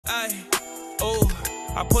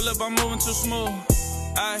I pull up, I'm moving too smooth.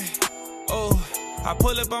 I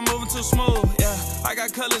pull up, I'm moving too smooth. Yeah, I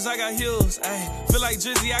got colors, I got hues. Feel like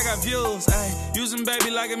Drizzy, I got views. Using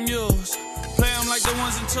baby like a muse. Play them like the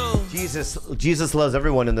ones and twos. Jesus loves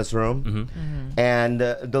everyone in this room, and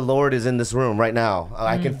the Lord is in this room right now.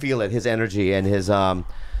 I can feel it, His energy and His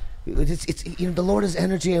it's you know, the Lord is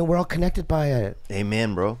energy, and we're all connected by it.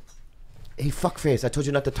 Amen, bro. Hey, fuckface! I told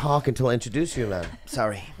you not to talk until I introduce you, man.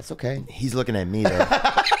 Sorry. That's okay. He's looking at me though.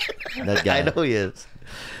 That guy. I know he is.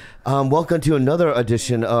 Welcome to another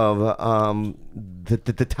edition of the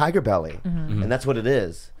TigerBelly, and that's what it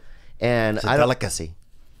is. And It's a delicacy.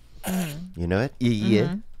 You know it?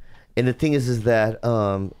 Yeah. And the thing is that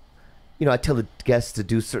you know, I tell the guests to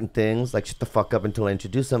do certain things, like shut the fuck up until I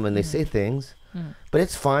introduce them, and they say things, but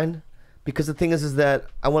it's fine, because the thing is that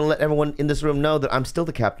I want to let everyone in this room know that I'm still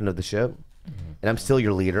the captain of the ship, and I'm still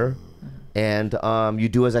your leader, and you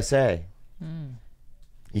do as I say.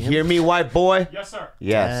 You hear me, white boy? Yes, sir.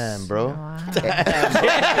 Yes. Damn, bro.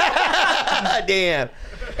 Damn.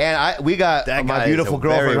 And we got That my guy beautiful is a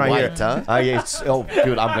girlfriend very right white, here. huh? Yeah, oh,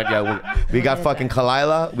 dude, I'm good. Yeah, we got fucking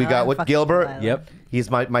Kalila. We got what? Gilbert. Kalila. Yep. He's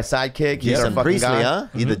my sidekick. He's our Jason fucking Priestley, guy. huh?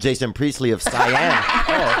 You're the Jason Priestley of Siam.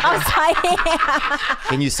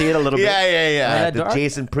 Can you see it a little bit? Yeah. that The dark?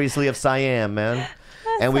 Jason Priestley of Siam, man.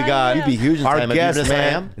 And we got You'd be huge in our Siam. Have you been guest, to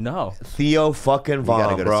man. Siam? No. Theo fucking Von,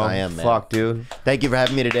 gotta go to bro. Siam, man. Fuck, dude. Thank you for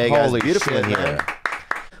having me today, guys. Holy Beautiful shit, in here. man.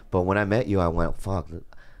 But when I met you, I went, fuck,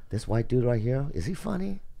 this white dude right here, is he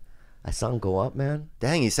funny? I saw him go up, man.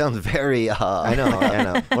 Dang, he sounds very, I know.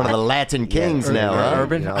 one of the Latin kings now, huh?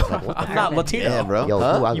 Urban. You know, I was like, what the I'm not Latino. Yeah, bro. Yo,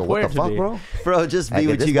 Huh? who? I You go, what the pointed to fuck, me. bro? Bro, just I be get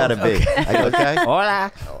what this you gotta be. I go, okay.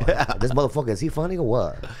 Hola. This motherfucker, is he funny or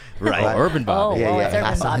what? Right. Urban Bobby. Oh, Yeah, it's yeah. I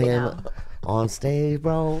Urban saw Bobby him now. on stage,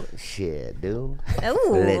 bro. Shit, dude. Ooh.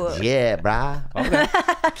 Legit, bro.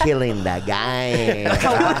 Killing the game.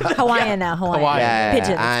 Hawaiian now, Hawaiian. Yeah,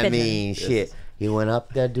 Pigeon, it's I pigeon. mean, shit. He went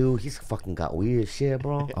up there, dude. He's fucking got weird shit,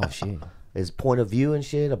 bro. Oh, shit. His point of view and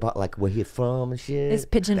shit about like where he's from and shit. It's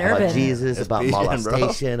pigeon about urban. Jesus, It's about pigeon, bro.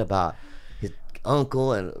 molestation, about his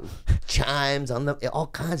uncle and chimes on the all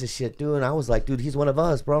kinds of shit, dude. And I was like, dude, he's one of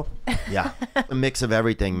us, bro. Yeah. A mix of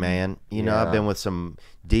everything, man. You know, I've Yeah. been with some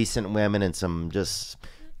decent women and some just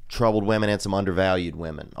troubled women and some undervalued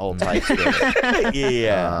women. All types of it.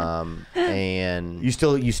 Yeah. And You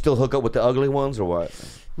still hook up with the ugly ones or what?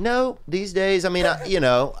 no, these days, I mean,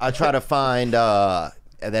 I try to find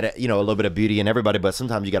that, you know, a little bit of beauty in everybody, but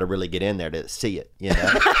sometimes you got to really get in there to see it, you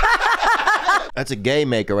know? That's a gay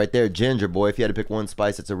maker right there, ginger, boy. If you had to pick one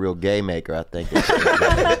spice, it's a real gay maker, I think.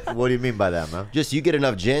 What do you mean by that, man? Just you get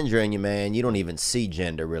enough ginger in you, man, you don't even see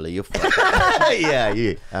gender, really. You'll fuck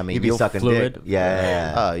Yeah. I mean, you be you'll sucking fluid. dick.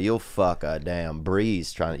 Yeah. you'll fuck a damn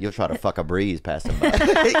breeze you'll try to fuck a breeze passing by.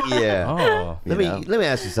 Yeah. Oh. Let me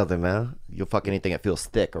ask you something, man. You'll fuck anything that feels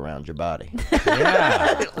thick around your body.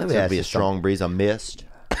 Yeah. Let me It'll ask be you a strong breeze, a mist.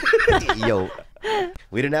 something. Yo.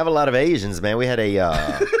 We didn't have a lot of Asians, man. We had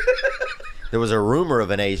a there was a rumor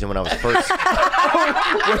of an Asian when I was first.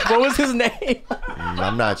 What was his name?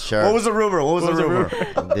 I'm not sure. What was the rumor? What was the rumor?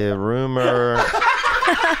 The rumor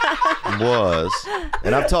was,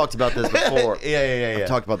 and I've talked about this before. Yeah. I've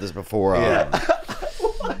talked about this before.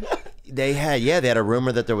 They had a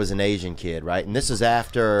rumor that there was an Asian kid, right? And this is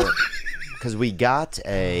after, because we got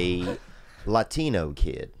a Latino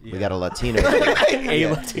kid. We got a Latino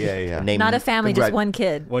kid. Yeah. named Not a family, just one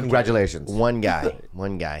kid. Congratulations. One guy.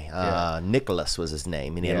 Nicholas was his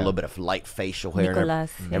name, and he had a little bit of light facial hair.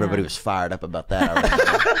 Nicholas, and everybody yeah. was fired up about that. I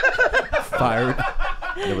remember. Fired.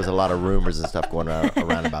 There was a lot of rumors and stuff going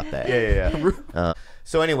around about that. Yeah.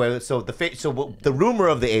 So anyway, the rumor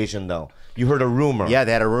of the Asian though, you heard a rumor. Yeah,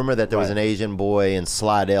 they had a rumor that there was Right. an Asian boy in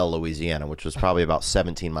Slidell, Louisiana, which was probably about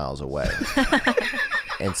 17 miles away.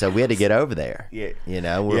 And so we had to get over there. Yeah. You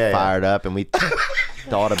know, we were fired up, and we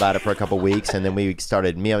thought about it for a couple of weeks, and then we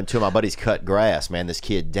started. Me and two of my buddies cut grass. Man, this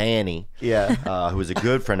kid Danny, who was a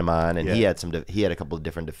good friend of mine, and he had a couple of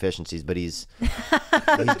different deficiencies, but he's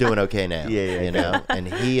doing okay now. Yeah. You know,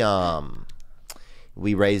 and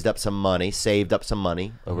we raised up some money, saved up some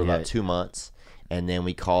money over about 2 months. And then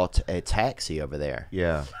we caught a taxi over there.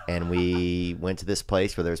 Yeah. And we went to this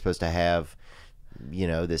place where they were supposed to have, you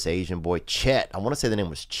know, this Asian boy, Chet. I want to say the name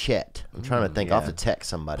was Chet. I'm trying to think. I'll have to text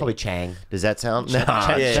somebody. Probably Chang. Does that sound? No.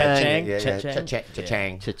 Chang. Yeah. Chang.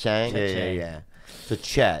 Cha-chang. Cha-chang? Yeah. So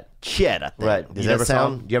Chet. Chet, I think. Right. Does that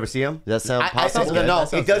sound? Do you ever see him? Does that sound possible? No,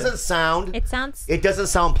 it doesn't sound. It sounds. It doesn't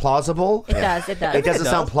sound plausible. It does. It does. It doesn't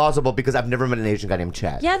sound plausible because I've never met an Asian guy named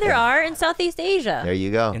Chet. Yeah, there are in Southeast Asia. There you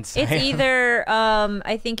go. Insane. It's either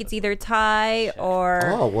I think it's either Thai or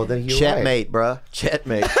Oh well, then you're Chet right. mate, bruh. Chet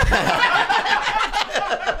mate.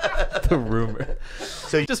 The rumor.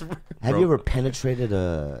 So you Just have you ever penetrated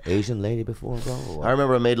a Asian lady before, bro? I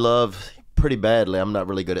remember I made love pretty badly. I'm not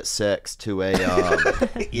really good at sex to a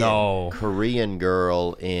No. Korean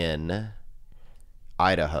girl in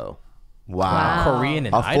Idaho. Wow. Korean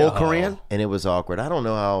and A Idaho. full Korean? And it was awkward. I don't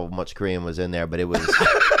know how much Korean was in there, but it was.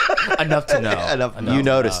 Enough to know. Enough to You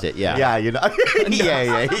noticed it, yeah. Yeah, you know.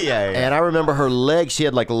 yeah. And I remember her legs. She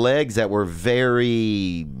had like legs that were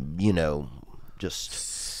very, just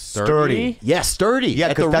Sturdy. yeah, sturdy. Yeah, at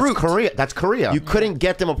the because that's root. Korea. That's Korea. You couldn't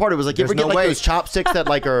get them apart. It was like you There's ever get no like way. those chopsticks that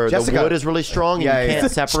like are the Jessica. wood is really strong and Yeah, you yeah.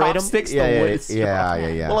 can't separate them. Chopsticks, yeah, the yeah, wood is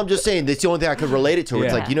yeah. Well, I'm just saying that's the only thing I could relate it to.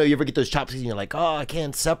 It's Yeah. like you ever get those chopsticks and you're like, oh, I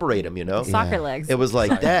can't separate them. soccer legs. It was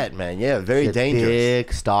like that, man. Yeah, very It's dangerous.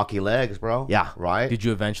 Big, stocky legs, bro. Yeah. Right? Did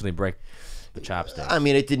you eventually break the chopsticks? I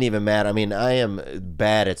mean, it didn't even matter. I mean, I am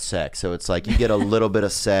bad at sex, so it's like you get a little bit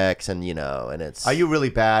of sex, and and it's. Are you really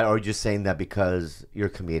bad, or are you just saying that because you're a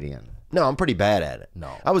comedian? No, I'm pretty bad at it.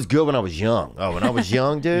 No. I was good when I was young. Oh, when I was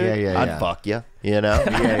young, dude, Yeah, I'd yeah. fuck you,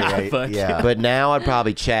 Fuck yeah. But now I'd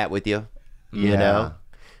probably chat with you, you Yeah. know.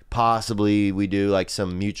 Possibly we do like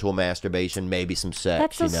some mutual masturbation, maybe some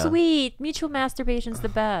sex. That's so sweet. Mutual masturbation's the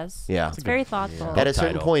best. Yeah. It's very thoughtful. At a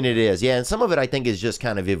certain Title. point, it is. Yeah, and some of it I think is just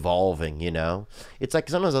kind of evolving. It's like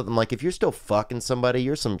sometimes I'm like, if you're still fucking somebody,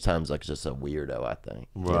 you're sometimes like just a weirdo. I think.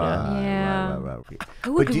 Yeah. Right.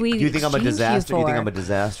 Who But would do we you think I'm a exchange you disaster? You think for? I'm a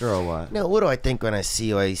disaster or what? No, what do I think when I see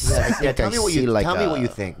you? I think Tell I me what see you like tell me a- what you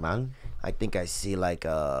think, man. I think I see like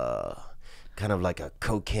a kind of like a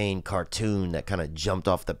cocaine cartoon that kind of jumped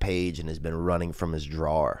off the page and has been running from his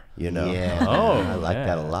drawer. Yeah. Oh, I like yeah.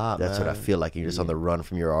 that a lot. That's what I man. feel like. You're just on the run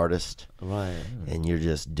from your artist. Right. And you're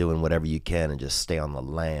just doing whatever you can and just stay on the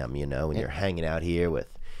lam, and you're hanging out here with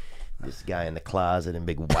this guy in the closet and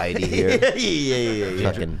big whitey here.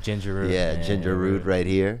 yeah. Fucking Ginger root. Yeah, ginger root right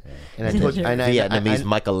here. And I told you, Vietnamese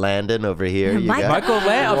Michael Landon over here. You got. Michael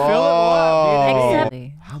Land. I feel it.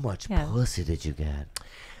 Except how much Yeah. pussy did you get?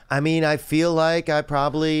 I mean, I feel like I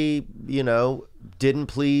probably, didn't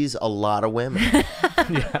please a lot of women.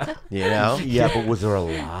 Yeah, but was there a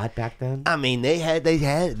lot back then? I mean, they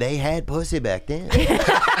had pussy back then.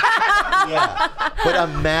 Yeah. But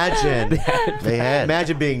imagine They had.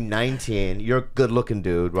 imagine being 19. You're a good-looking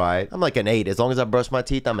dude, right? I'm like an 8. As long as I brush my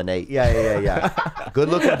teeth, I'm an 8. Yeah.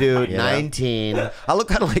 Good-looking dude, You know? 19. I look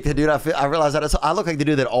kind of like the dude. I realize that I look like the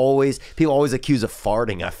dude that people always accuse of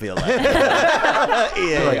farting. I feel like.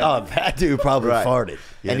 They're like, oh, that dude probably Right. farted.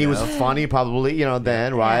 And he was funny probably,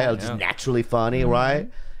 then, right? Yeah. Just naturally funny, right?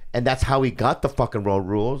 And that's how he got the fucking road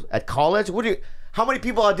rules. At college, how many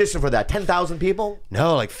people audition for that? 10,000 people?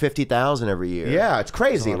 No, like 50,000 every year. Yeah, it's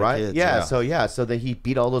crazy, That's a lot of right? kids, yeah, yeah. so then he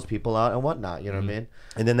beat all those people out and whatnot, you know what I mean?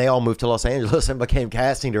 And then they all moved to Los Angeles and became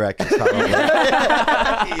casting directors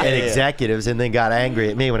and executives, and then got angry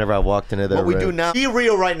at me whenever I walked into their What we room. do now. Be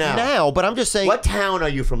real right now. Now, but I'm just saying. What town are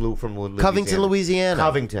you from Louisiana? Covington, Louisiana.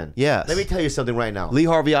 Covington. Yes. Let me tell you something right now. Lee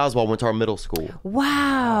Harvey Oswald went to our middle school.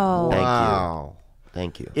 wow. Thank you. Wow.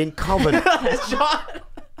 Thank you. In Covington.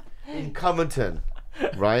 In Covington,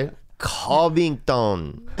 right?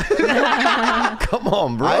 Covington. Come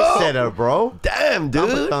on, bro. I said it, bro. Damn,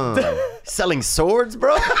 dude. Covington. Selling swords,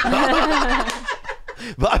 bro?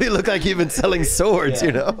 Bobby looked like he'd been selling swords,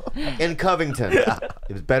 In Covington.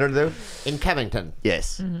 It's better there. In Covington.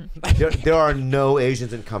 Yes. There are no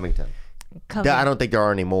Asians in Covington. I don't think there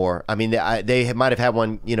are anymore. I mean, they might have had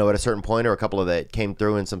one, at a certain point, or a couple of that came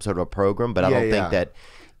through in some sort of a program, but I don't think that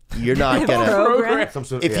you're not going to... Program.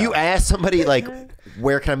 If you ask somebody, like,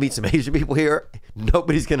 where can I meet some Asian people here,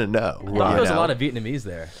 nobody's going to know. I thought there was a lot of Vietnamese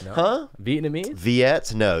there. No? Huh? Vietnamese?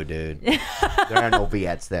 Viets? No, dude. There are no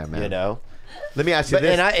Viets there, man. Let me ask you But,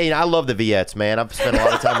 this. and I love the Viets, man. I've spent a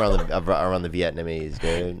lot of time around the Vietnamese,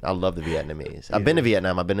 dude. I love the Vietnamese. I've been to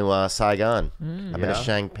Vietnam. I've been to Saigon. I've been to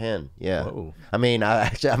Shang Pen. Yeah. Whoa. I mean, I'm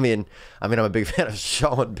a big fan of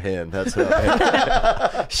Sean Penn. That's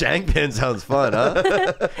what Shang Pen sounds fun, huh?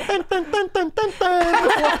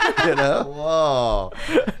 Whoa.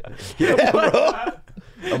 Yeah, bro.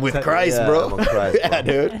 I'm with Christ, Yeah, bro. I'm with Christ, bro. Yeah,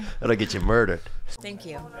 dude. That'll get you murdered. Thank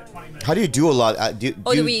you. How do you do a lot? Do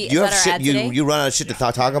we you have let our shit? ad today? You run out of shit to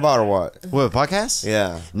talk about or what? What, podcast?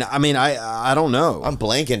 Yeah, No, I mean, I don't know. I'm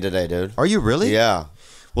blanking today, dude. Are you really? Yeah.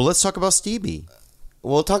 Well, let's talk about Stevie.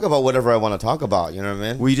 We'll talk about whatever I want to talk about. You know what I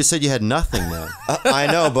mean? Well, you just said you had nothing though. I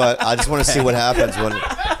know, but I just want to see what happens when.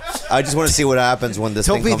 I just want to see what happens when this.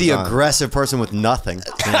 Don't thing be comes the on. aggressive person with nothing.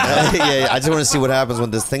 Yeah, I just want to see what happens when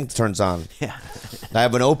this thing turns on. Yeah. I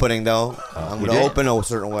have an opening though. I'm You gonna did? open a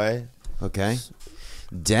certain way. Okay.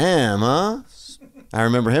 Damn, huh? I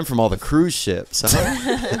remember him from all the cruise ships.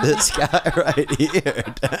 Huh? This guy right here.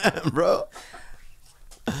 Damn, bro.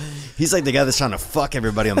 He's like the guy that's trying to fuck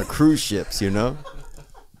everybody on the cruise ships, you know?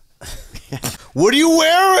 What are you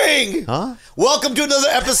wearing? Huh? Welcome to another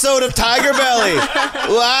episode of TigerBelly.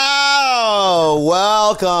 Wow,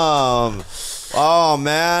 welcome. Oh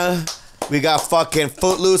man, we got fucking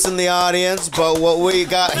Footloose in the audience, but what we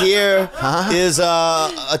got here is a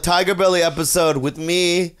TigerBelly episode with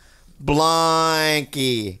me,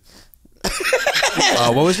 Blanky.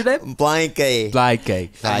 What was your name? Blanky. Blanky.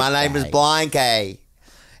 And my name is Blanky.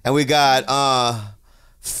 And we got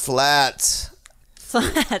Flats.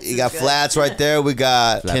 Flats. You got Flats right there. We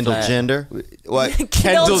got Kendall Gender. what?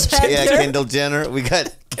 Kendall Yeah, Jenner. Kendall Jenner. We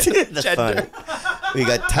got that's funny. We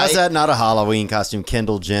got How's that not a Halloween costume?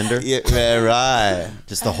 Kendall Gender. Yeah, right.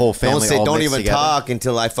 Just the whole family. all Don't mixed even together. talk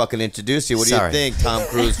until I fucking introduce you. What do Sorry. you think, Tom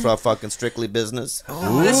Cruise for fucking Strictly Business?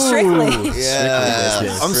 Strictly.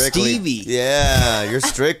 Yeah, I'm Strictly. Stevie. Yeah, you're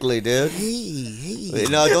Strictly, dude. Hey.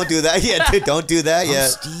 No, don't do that yet, dude. Don't do that yet.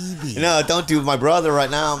 Stevie. No, don't do my brother right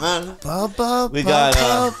now, man. Bob, We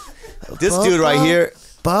got this dude right here.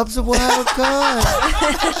 Bob's a wild card.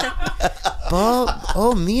 Bob.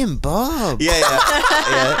 Oh, me and Bob. Yeah.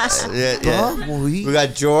 Bob, We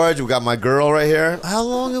got George. We got my girl right here. how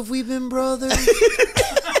long have we been brothers?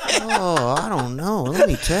 Oh, I don't know. Let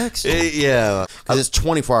me text him. Yeah. Because it's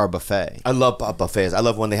 24-hour buffet. I love buffets. I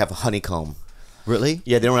love when they have honeycomb. Really?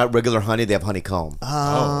 Yeah, they don't have regular honey. They have honeycomb.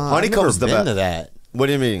 Honeycomb's the been best. to that. What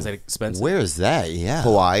do you mean? Is that expensive? Where is that? Yeah.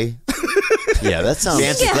 Hawaii. Yeah, that sounds.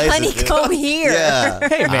 Fancy Yeah, places. honeycomb here. Yeah.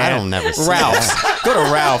 Hey, man. I don't never see Ralph's. that. Go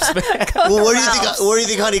to Ralph's. Man. Well, where do you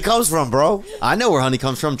think honey comes from, bro? I know where honey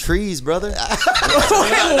comes from. Trees, brother. No,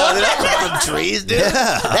 they don't come from trees, dude.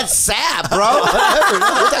 That's sap, bro.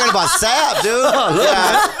 We're talking about sap, dude.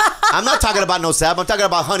 Yeah. I'm not talking about no sap. I'm talking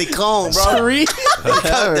about honeycomb, bro. Tree. That's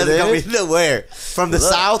coming where? From the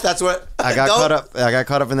south? That's what. I got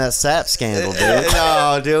caught up in that sap scandal, dude.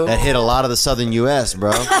 No, dude. That hit a lot of the southern U.S.,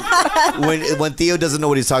 bro. When Theo doesn't know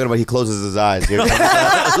what he's talking about, he closes his eyes.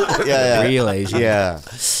 Yeah. Real Asian. Yeah.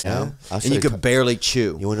 Yeah. And you could barely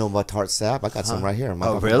chew. You want to know about tart sap? I got some right here in my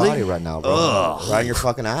Oh, fucking really? body right now, bro. Right in your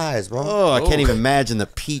fucking eyes, bro. Oh, I can't even imagine the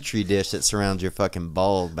petri dish that surrounds your fucking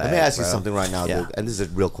bald bag. Let me ask you bro. something right now, Yeah. dude. And this is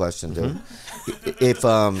a real question, dude.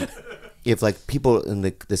 If like people in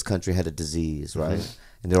this country had a disease, right,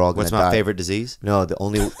 and they're all gonna What's die. my favorite disease? No, the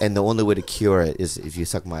only way to cure it is if you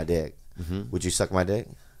suck my dick. Would you suck my dick?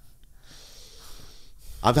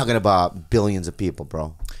 I'm talking about billions of people,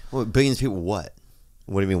 bro. Well, billions of people. What?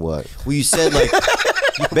 What do you mean, what? Well, you said like.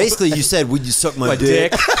 Basically, you said, "Would you suck my My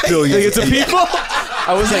dick?" dick. Billions of people.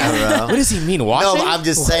 I was like, bro. what does he mean? No, Washing? but I'm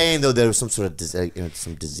just saying though there was some sort of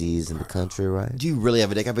some disease in the country, right? Do you really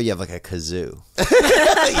have a dick? I bet you have like a kazoo.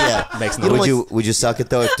 Yeah. Makes no Would you suck it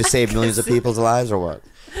though to save millions of people's lives or what?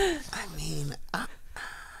 I mean,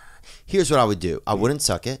 here's what I would do. I wouldn't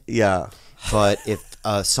suck it, Yeah. but if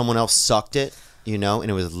someone else sucked it, you know, and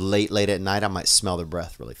it was late at night, I might smell their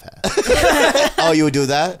breath really fast. Oh, you would do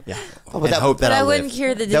that? Yeah. Oh, but And that- hope that But I I wouldn't live. cure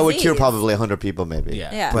the disease. That would cure probably 100 people, maybe. Yeah.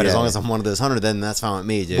 Yeah. But as Yeah. long as I'm one of those 100, then that's fine with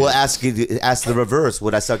me, dude. We'll ask the reverse.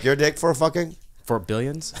 Would I suck your dick for a fucking? For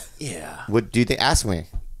billions? yeah. What do you think? Ask me.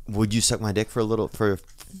 Would you suck my dick for a little for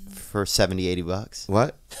 70, 80 bucks?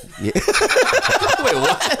 What? Yeah. Wait,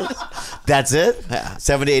 what? That's it? Yeah.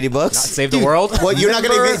 70, 80 bucks? Save the world? What, you're not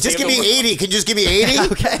going to Remember? just give me 80. Can you just give me 80?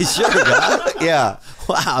 Okay, sure, God. Yeah.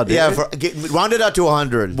 Wow, dude. Yeah, round it out to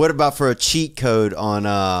 100. What about for a cheat code on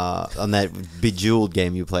that Bejeweled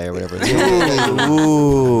game you play or whatever?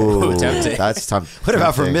 Ooh. Tempting. That's time. What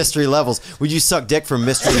about for mystery levels? Would you suck dick for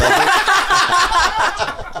mystery levels?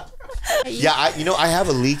 Yeah, I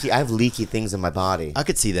have leaky things in my body. I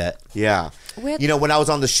could see that. Yeah. With- You know, when I was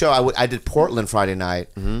on the show, I did Portland Friday night,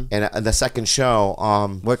 and the second show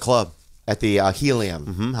What club? at the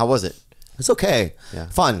Helium. How was it? It's okay, Yeah.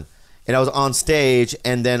 fun. And I was on stage,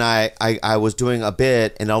 and then I was doing a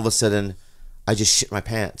bit, and all of a sudden, I just shit my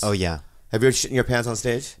pants. Oh yeah. Have you ever shit in your pants on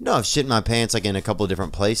stage? No, I've shit my pants like in a couple of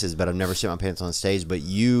different places, but I've never shit my pants on stage. But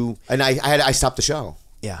you, And I stopped the show.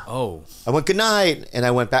 yeah. Oh. I went good night, and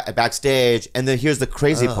I went backstage, and then here's the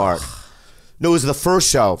crazy part. No, it was the first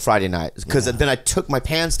show Friday night because then I took my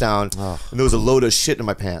pants down, and there was a load of shit in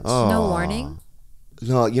my pants. No warning.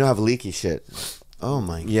 No, you don't have leaky shit. Oh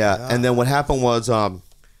my. Yeah, God. and then what happened was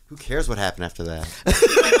Who cares what happened after that?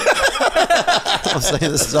 I'm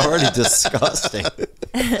saying this is already disgusting.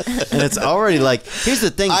 And it's already like, here's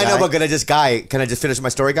the thing, I guy. know, but can I just finish my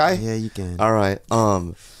story, guy? Yeah, you can. All right.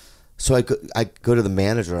 So I go to the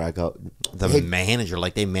manager. I go, The hey, manager,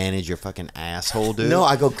 like they manage your fucking asshole, dude. no,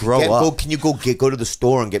 I go, grow up. go. Can you go to the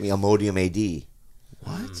store and get me Imodium AD?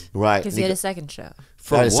 What? Right. Because he had a second show.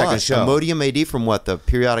 From I had a what? second show. Imodium AD from what? The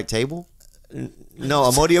periodic table? No,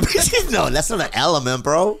 Imodium AD. No, that's not an element,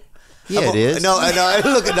 bro. Yeah, it is. No,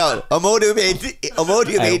 look at no. Imodium AD.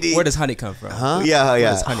 Imodium Hey, AD. where does honey come from? Huh? Yeah,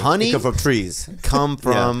 yeah. does honey- Honey It come from trees. come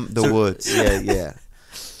from Yeah. the So- woods. Yeah.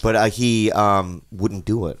 But he wouldn't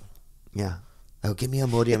do it. Yeah. Oh, give me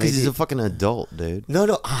Imodium Because he's a AD. fucking adult, dude.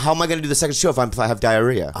 No. How am I gonna do the second show if I have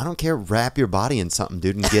diarrhea? I don't care. Wrap your body in something,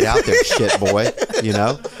 dude, and get out there, shit boy. You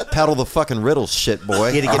know? Paddle the fucking riddles, shit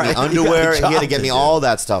boy. He had to get All me right? underwear. You got a He had to job get me do. all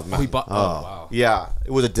that stuff, man. We bought. Oh, wow. Yeah,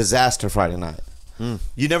 it was a disaster Friday night.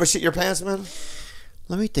 You never shit your pants, man?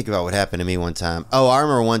 Let me think about what happened to me one time. Oh, I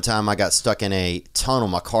remember one time I got stuck in a tunnel.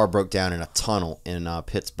 My car broke down in a tunnel in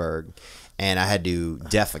Pittsburgh, and I had to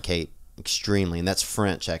defecate extremely, and that's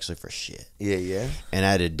French actually for shit. Yeah. And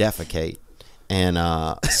I had to defecate, and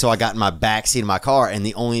so I got in my back seat of my car, and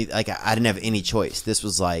the only I didn't have any choice. This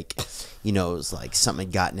was like, it was like something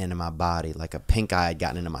had gotten into my body, like a pink eye had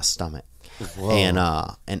gotten into my stomach, and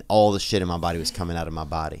all the shit in my body was coming out of my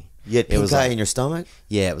body. You had It pink was eye like- in your stomach?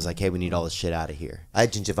 Yeah, it was like, hey, we need all this shit out of here. I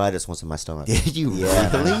had gingivitis once in my stomach. Did you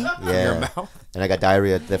Yeah, really? man. Yeah. And I got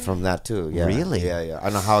diarrhea from that too. Yeah. Really? Yeah. I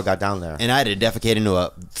don't know how I got down there. And I had to defecate into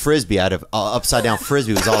a frisbee. I had an upside down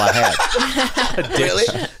frisbee was all I had. Really?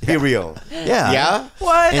 Be real. Yeah. Yeah?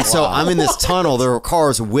 What? And so I'm in this tunnel. There were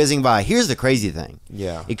cars whizzing by. Here's the crazy thing.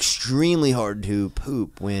 Yeah. Extremely hard to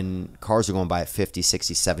poop when cars are going by at 50,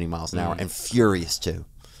 60, 70 miles an hour, and furious too.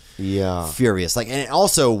 Yeah. Furious. Like, and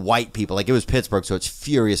also white people. Like, it was Pittsburgh, so it's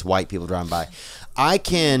furious white people driving by. I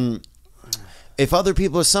can, if other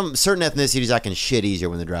people are some certain ethnicities, I can shit easier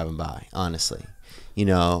when they're driving by, honestly.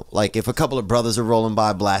 Like if a couple of brothers are rolling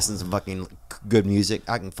by blasting some fucking good music,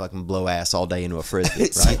 I can fucking blow ass all day into a frisbee,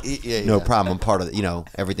 right? Yeah, No yeah. problem. I'm part of it.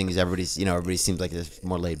 Everybody's, everybody seems like it's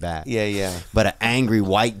more laid back. Yeah. But an angry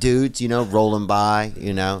white dudes, rolling by,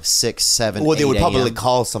 6, 7, Well, they 8 would probably a.m.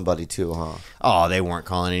 call somebody too, huh? Oh, they weren't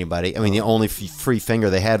calling anybody. I mean, the only free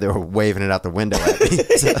finger they had, they were waving it out the window at me.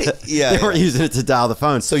 So Yeah, they weren't yeah. using it to dial the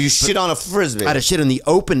phone. So you shit on a frisbee. I had a shit in the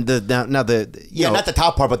open. Now not the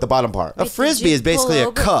top part, but the bottom part. a frisbee you is basically pull a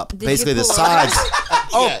over? cup. Did you Basically, the pull sides.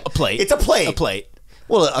 Oh, a plate. It's a plate. A plate.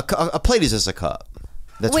 Well, a plate is just a cup.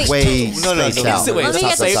 That's Wait. way No, no, spaced no, out. no. Wait, Let me it's get not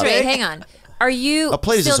this safe. straight. Hang on. Are you A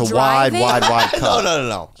plate is still just a wide driving? cup.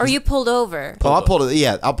 No. Or you pulled over? Oh, I pulled it.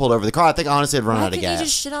 Yeah, I pulled over the car. I think honestly, I'd run Why out of couldn't you gas.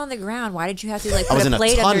 just shit on the ground? Why did you have to like I was put in a a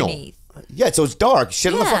plate tunnel. underneath? Yeah, so it's dark.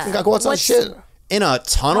 Shit on the Yeah. fucking guy. Go outside. What's- Shit. In a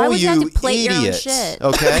tunnel, Why would you have to plate your own idiots. shit?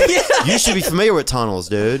 Okay, you should be familiar with tunnels,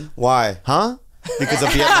 dude. Why? Huh? Because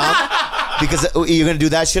of Vietnam? Because you're gonna do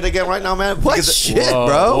that shit again right now, man? What Because shit,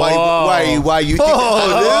 bro? Why you think?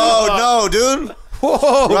 Oh, no, dude.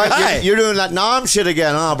 Whoa, Right, guy. you're doing that Nam shit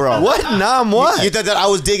again, huh, bro? What? Nam what? You thought that I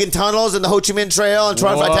was digging tunnels in the Ho Chi Minh Trail and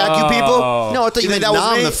trying to attack you people? No, I thought you think meant that was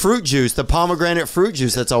Nam, me? the fruit juice, the pomegranate fruit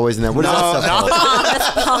juice that's always in there. What is that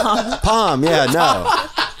stuff called? Palm, yeah, no.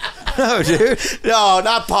 No, dude. No,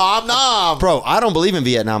 not Palm, Nam. Bro, I don't believe in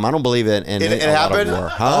Vietnam. I don't believe in It a lot of happened? war.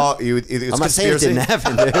 Huh? Oh, it's I'm not saying it conspiracy? didn't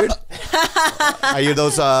happen, dude. Are you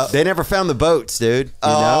those, They never found the boats, dude. You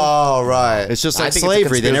know? Oh, right. It's just I like think it's a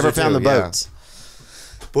slavery. They never conspiracy found the too, yeah. boats.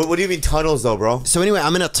 What do you mean tunnels, though, bro? So anyway,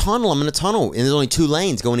 I'm in a tunnel, and there's only 2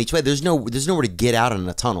 lanes going each way. There's nowhere to get out in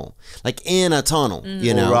a tunnel. Like in a tunnel,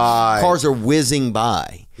 you know. Right. Cars are whizzing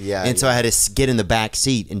by. Yeah, And so I had to get in the back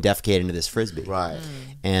seat and defecate into this frisbee. Right.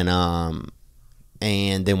 And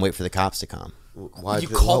then wait for the cops to come. Why You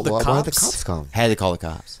called the why did the cops? cops come? Had to call the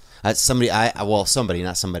cops. I had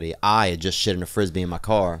just shit in a frisbee in my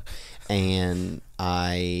car, and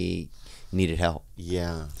I needed help.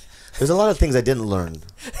 Yeah. There's a lot of things I didn't learn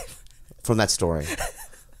from that story.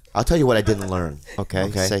 I'll tell you what I didn't learn. Okay,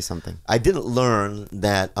 say something. I didn't learn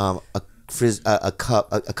that a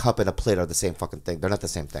cup and a plate are the same fucking thing. They're not the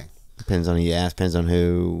same thing. Depends on who you ask. Depends on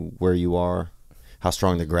where you are, how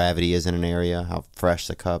strong the gravity is in an area, how fresh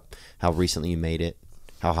the cup, how recently you made it,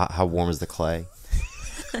 how warm is the clay.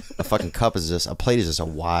 A fucking cup is just a plate is just a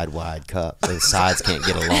wide cup. The sides can't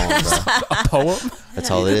get along, bro. A poem? That's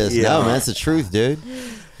all it is. Yeah. No, man, that's the truth, dude.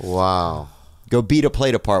 Wow. Go beat a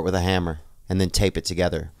plate apart with a hammer and then tape it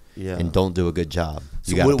together. Yeah. And don't do a good job.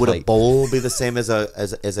 You So got would a plate. bowl be the same as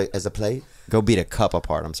a plate? Go beat a cup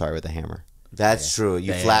apart. I'm sorry, with a hammer That's true.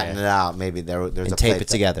 You flatten it out. Maybe there's and a tape plate it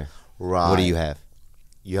together. Right. What do you have?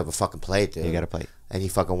 You have a fucking plate, dude. You got a plate. and he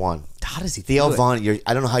fucking won. How does he Theo do it? Von,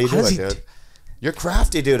 I don't know how you do does it, he dude. You're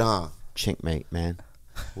crafty, dude, huh? Chinkmate, man.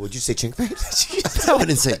 Would you say chinkmate? I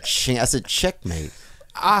didn't say chink. I said checkmate.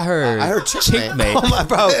 I heard chinkmate. Oh my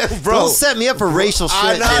bro, don't set me up for racial shit,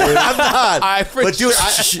 I'm not. dude. I'm not. But dude,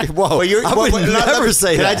 Whoa, but I would never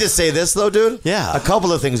say Can that. I just say this though, dude? Yeah. A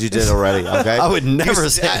couple of things you did already. Okay. I would never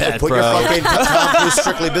say that, Put bro. your fucking Tom Cruise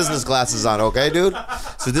Strictly Business glasses on, okay, dude?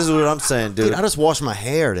 So this is what I'm saying, dude. Dude, I just washed my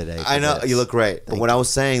hair today. I know for this. you look great, but what I was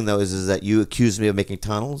saying though is that you accused me of making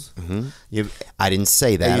tunnels. Mm-hmm. I didn't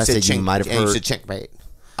say that. And I said you might have and heard. you said chinkmate.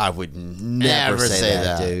 I would never say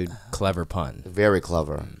that, dude. Clever pun. Very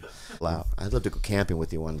clever. Wow. I'd love to go camping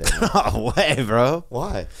with you one day. Man. No way, bro.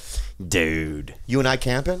 Why? Dude. You and I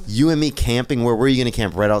camping? You and me camping? Where are you going to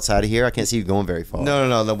camp? Right outside of here? I can't see you going very far.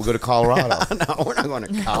 No. Then we'll go to Colorado. No, we're not going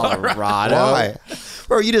to Colorado. Why?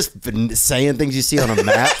 Bro, you just been saying things you see on a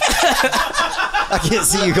map? I can't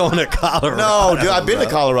see you going to Colorado. No, dude, I've been to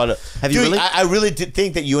Colorado. Have you Dude, really? I really did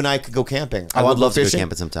think that you and I could go camping. I would love to go fishing.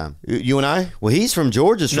 camping sometime. You and I? Well, he's from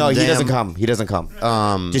Georgia. No, he doesn't come. He doesn't come.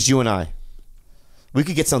 Just you and I. We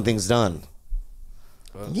could get some things done.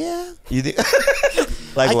 Yeah. You think?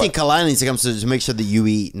 Like I what? think Kalani needs to come to make sure that you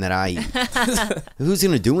eat and that I eat. Who's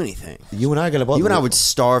going to do anything? You and I are gonna both. You and I live. would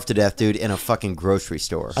starve to death, dude, in a fucking grocery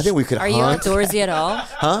store. I think we could. Are you hunt. outdoorsy at all?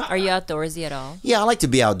 Huh? Are you outdoorsy at all? Yeah, I like to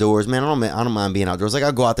be outdoors, man. I don't mind being outdoors. Like,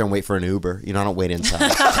 I'll go out there and wait for an Uber. You know, I don't wait inside.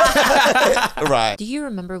 Right. Do you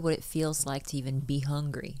remember what it feels like to even be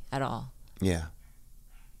hungry at all? Yeah.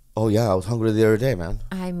 Oh yeah, I was hungry the other day, man.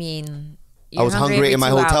 I mean, I was hungry every in my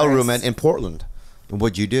 2 hotel hours. room in Portland. And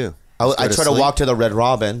what'd you do? I tried to walk to the Red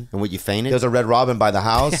Robin. And what, you fainted? There's a Red Robin by the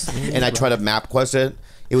house, and I tried to map quest it.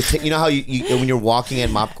 It would take, you know how you when you're walking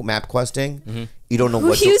and map questing, you don't know Who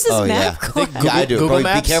what. uses Oh, yeah. MapQuest? Yeah, I do. Google Bro,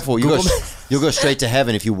 Maps? be careful. Google You'll go straight to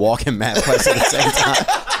heaven if you walk and map quest at the same time.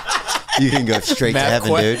 You can go straight to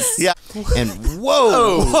heaven, dude. Yeah. And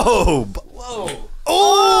whoa.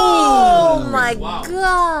 Oh my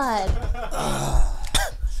god!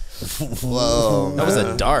 Whoa. That was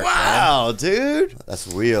a dart. Man. Wow, dude. That's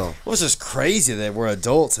real. It was just crazy that we're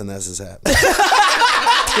adults and this is happening.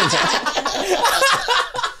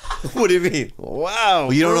 What do you mean?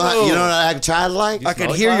 Wow. You don't know how to act childlike? I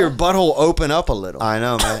could hear your butthole open up a little. I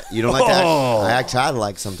know, man. You don't like to act. I act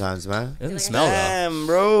childlike sometimes, man. It doesn't smell though. Damn,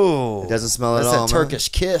 bro. It doesn't smell That's at all, that man. Turkish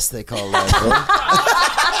kiss they call that,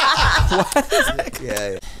 bro.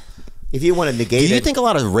 Yeah. If you want to negate Do you it, think a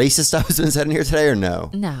lot of racist stuff has been said in here today or no?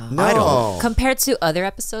 No. no. I don't. Compared to other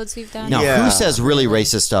episodes we've done. Now, Yeah. who says really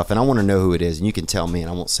racist stuff? And I want to know who it is, and you can tell me, and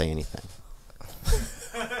I won't say anything.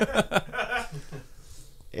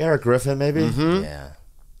 Eric Griffin, maybe. Yeah.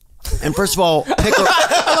 And first of all, pick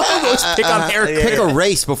on Eric. pick a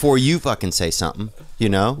race before you fucking say something. You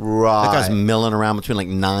know, Right. That guy's milling around between like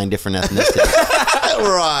 9 different ethnicities.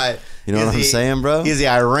 Right. You know what I'm saying, bro? Is he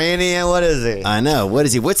Iranian? What is he? I know. What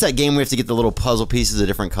is he? What's that game where you have to get the little puzzle pieces of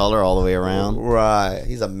different color all the way around? Right.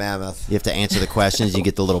 He's a mammoth. You have to answer the questions. You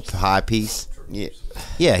get the little pie piece. Yeah.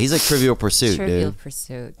 Yeah, he's like Trivial Pursuit, Trivial dude.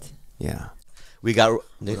 Pursuit. Yeah. We got.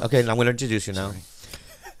 Okay, I'm going to introduce you now.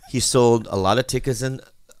 He sold a lot of tickets in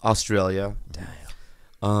Australia.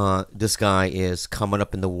 Damn. This guy is coming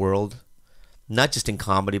up in the world, not just in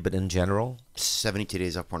comedy, but in general. 72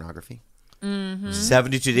 days off pornography.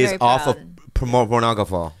 72 days Very off of proud.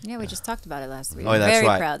 pornography. Yeah, we just talked about it last week. Oh, that's Very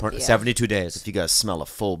right. proud. Theo. 72 days. If you guys smell a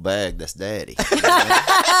full bag, that's daddy. Is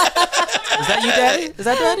that you, Daddy? Is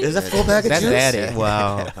that Daddy? Is that full bag of That's juice? Daddy.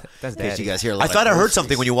 Wow. That's In case Daddy. you guys hear a I lot thought of I heard groceries.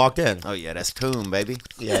 something when you walked in. Oh, yeah, that's coon, baby.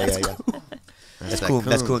 Yeah. That's that cool.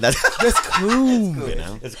 That's coon. cool. That's cool. You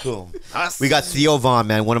know? It's cool. We got Theo Von,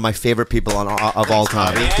 man, one of my favorite people of all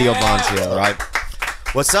time. Theo Von's here, right?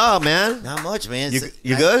 What's up, man? Not much, man. You- It's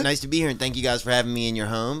you nice, good? Nice to be here, and thank you guys for having me in your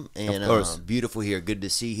home. And Of course. beautiful here. Good to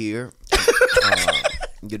see here.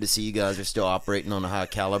 Good to see you guys are still operating on a high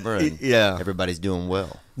caliber, and Yeah. everybody's doing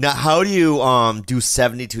well. Now, how do you do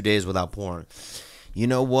 72 days without porn? You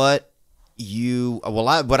know what?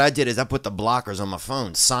 What I did is I put the blockers on my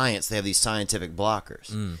phone. Science, they have these scientific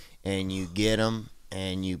blockers, and you get them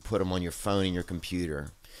and you put them on your phone and your computer,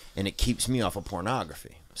 and it keeps me off of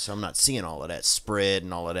pornography. So I'm not seeing all of that spread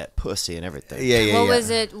and all of that pussy and everything. Yeah. What was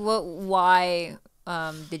it? Why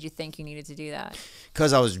did you think you needed to do that?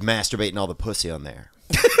 Because I was masturbating all the pussy on there.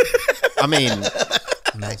 I mean,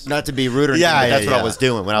 not to be rude or anything, Yeah, but that's what yeah. I was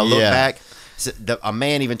doing. When I look Yeah. back, a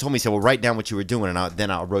man even told me, he said, well, write down what you were doing. And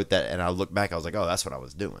then I wrote that, and I looked back, I was like, oh, that's what I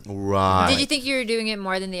was doing. Right. Did you think you were doing it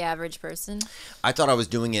more than the average person? I thought I was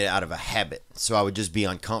doing it out of a habit. So I would just be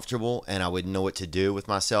uncomfortable, and I would know what to do with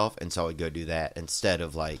myself, and so I would go do that instead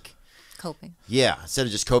of like Coping. Yeah, instead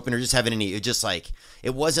of just coping or just having any, it just like,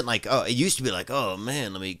 it wasn't like, oh, it used to be like, oh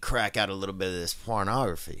man, let me crack out a little bit of this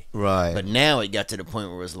pornography. Right. But now it got to the point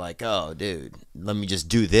where it was like, oh, dude, let me just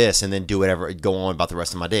do this and then do whatever, go on about the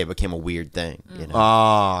rest of my day. It became a weird thing, you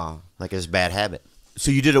know? Like it's a bad habit.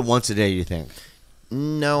 So you did it once a day, you think?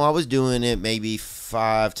 No, I was doing it maybe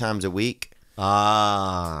 5 times a week.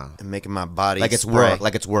 And making my body like it's spray. work,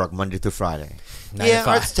 like it's work, Monday through Friday. Yeah,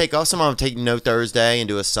 I'd take off. Some of them take no Thursday and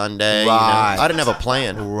do a Sunday. Right. You know? I didn't have a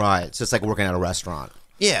plan. Right. So it's like working at a restaurant.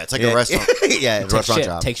 Yeah, it's like a restaurant. Yeah, it's a restaurant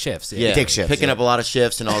job. Take shifts. Yeah, take shifts. Picking up a lot of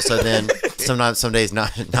shifts and also then sometimes some days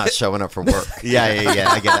not showing up for work. Yeah.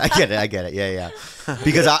 I get it. Yeah.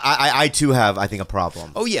 Because I too have, I think, a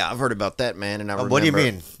problem. Oh yeah, I've heard about that, man. And I remember, what do you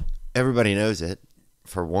mean? Everybody knows it.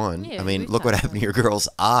 For one, Yeah, I mean, we've look what talked happened to your girl's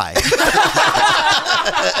eye.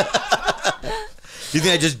 You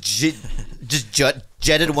think I just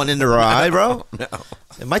jetted one into her eye, bro? No.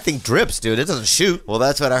 My thing drips, dude. It doesn't shoot. Well,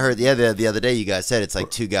 that's what I heard. Yeah, the other day you guys said it's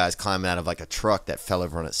like 2 guys climbing out of like a truck that fell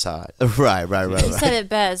over on its side. Right. You said it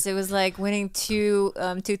best. It was like winning two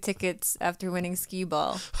tickets after winning skee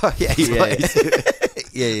ball. Oh, yeah, he plays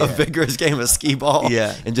Yeah. a vigorous game of skee ball.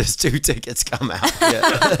 Yeah. And just 2 tickets come out.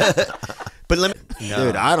 But let me,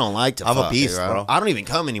 Dude, I don't like to I'm a fuck, beast, dude, bro. I don't even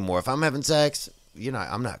come anymore. If I'm having sex,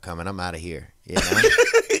 I'm not coming. I'm out of here. You know?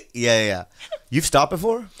 Yeah. You've stopped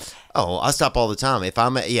before? Oh, I stop all the time. If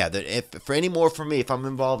I'm, if for any more for me, if I'm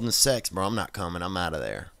involved in sex, bro, I'm not coming. I'm out of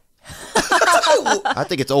there. I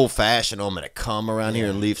think it's old fashioned. I'm gonna come around here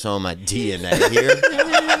and leave some of my DNA here.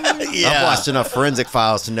 I've watched enough forensic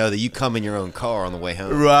files to know that you come in your own car on the way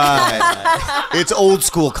home. Right. It's old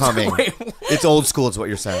school coming. It's old school is what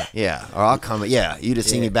you're saying. Yeah, or I'll come. Yeah, you'd have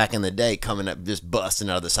seen me back in the day coming up, just busting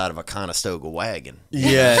out of the side of a Conestoga wagon.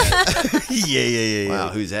 Yeah. Yeah. Wow,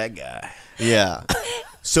 who's that guy? Yeah.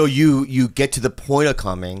 So you get to the point of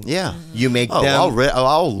coming. Yeah. You make Oh, them.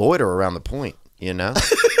 I'll loiter around the point. You know.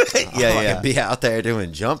 Yeah. I'll be out there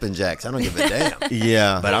doing jumping jacks. I don't give a damn.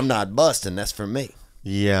 Yeah. But I'm not busting. That's for me.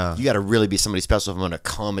 Yeah. You got to really be somebody special if I'm going to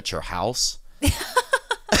come at your house.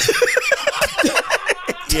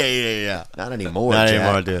 Yeah. Not anymore, Not Jack.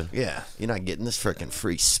 anymore, dude. Yeah. You're not getting this freaking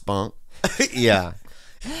free spunk. Yeah.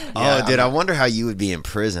 Oh, dude, I wonder how you would be in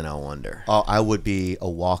prison, I wonder. Oh, I would be a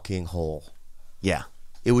walking hole. Yeah.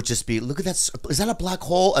 It would just be, look at that. Is that a black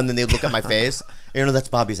hole? And then they'd look at my face. That's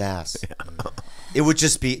Bobby's ass. It would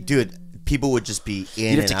just be, dude, people would just be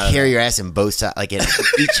in. You'd have to carry your ass in both sides. Like in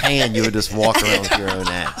each hand, you would just walk around with your own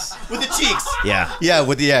ass. with the cheeks. Yeah. Yeah,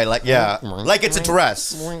 like it's a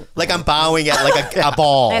dress. Like I'm bowing at like a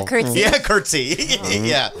ball. Like a curtsy. Yeah, curtsy.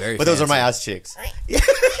 Yeah, Very but those are my fancy. ass cheeks.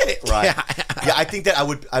 Right. Yeah, I think that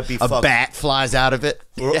I'd be A fucked. bat flies out of it.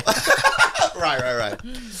 Right.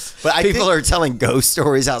 But I People think, are telling ghost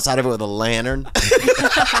stories outside of it with a lantern.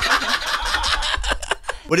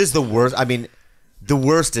 what is the worst? I mean, the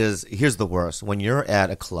worst is, here's the worst. When you're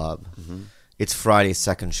at a club, it's Friday's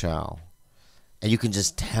second show, and you can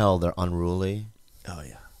just tell they're unruly. Oh,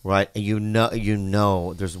 yeah. Right? And you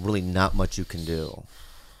know there's really not much you can do.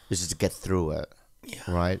 It's just to get through it. Yeah.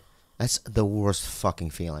 Right? That's the worst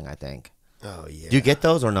fucking feeling, I think. Oh, yeah. Do you get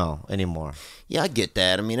those or no anymore? Yeah, I get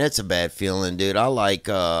that. I mean, it's a bad feeling, dude. I don't like,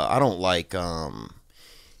 what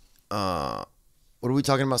are we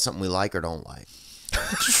talking about? Something we like or don't like?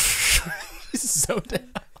 So down.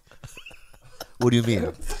 What do you mean?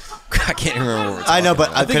 I can't even remember what we're talking I know, but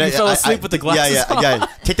I think you fell asleep with the glasses Yeah.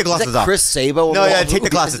 Take the glasses off. Chris Sabo? No, yeah, Who take the is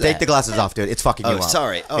glasses. that? Take the glasses off, dude. It's fucking you Oh, up.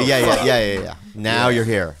 sorry. Oh, Yeah. Now you're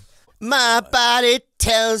here. My body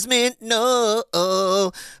tells me no,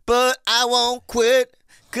 but I won't quit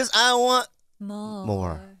because I want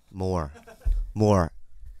more.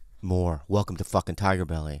 Welcome to fucking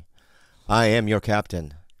TigerBelly. I am your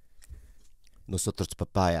captain. Nosotros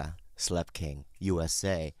papaya, Slep King,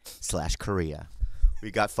 USA / Korea. We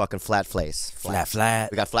got fucking flat face. Flat.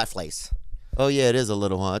 We got flat face. Oh, yeah, it is a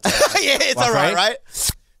little hot. Yeah, it's all right?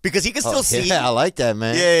 Because he can still see. Yeah, I like that,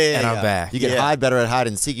 man. Yeah. And I'm back. You can hide better at hide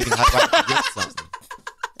and seek. You can hide right against something.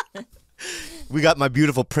 We got my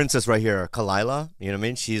beautiful princess right here, Kalila. You know what I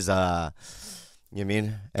mean? She's, you know what I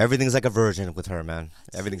mean? Everything's like a virgin with her, man.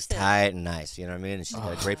 Everything's tight and nice. You know what I mean? And she's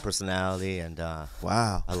got a great personality, and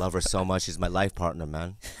Wow. I love her so much. She's my life partner,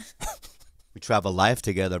 man. We travel life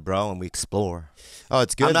together, bro, and we explore. Oh,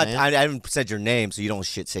 it's good, man. I haven't said your name, so you don't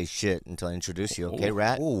say shit until I introduce you, okay,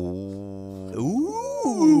 Rat? Ooh.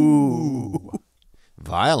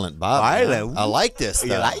 Violent, Bob. Violent. I like this, You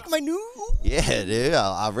though. like my new? Yeah, dude.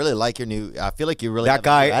 I really like your new. I feel like you really. That have a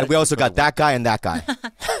guy, new and we also attitude got that guy and that guy.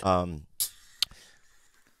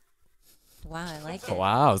 Wow, I like it.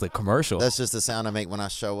 Wow, it's like commercial. That's just the sound I make when I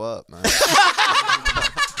show up, man.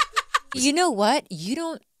 You know what? You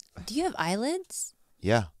don't. Do you have eyelids?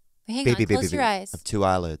 Yeah. Hang on. Close your eyes. I have 2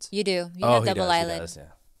 eyelids. You do. You Oh, have he double does, he eyelid. does, yeah.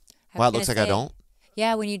 Wow, it looks like I don't.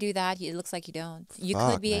 Yeah, when you do that, it looks like you don't. You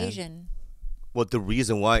Fuck, could be man. Asian. Well, the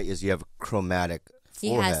reason why is you have a chromatic He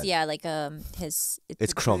forehead. has, yeah, like his.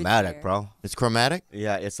 It's the chromatic, hair. bro. It's chromatic.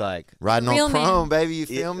 Yeah, it's like Riding Real on man. chrome, baby. You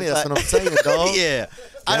feel me? it's That's like- what I'm saying, dog. yeah.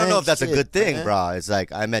 I don't know if that's a Shit, good thing, man. bro. It's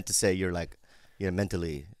like I meant to say you're like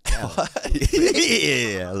mentally.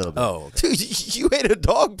 Yeah, a little bit. Oh, okay. Dude, you ate a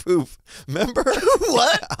dog poop. Remember?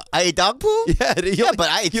 What? I ate dog poop? Yeah, but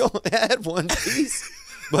I you only had one piece.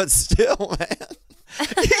 But still, man.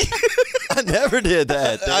 I never did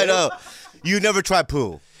that. Dude. I know. You never tried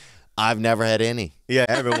poo. I've never had any. Yeah,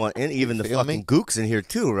 everyone, and even the Feel fucking me? gooks in here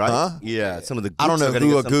too, right? Huh? Yeah, some of the. Gooks I don't know are gonna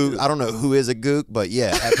who get a some gook. too. I don't know who is a gook, but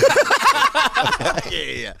yeah.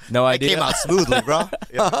 Yeah. No It idea. came out smoothly, bro.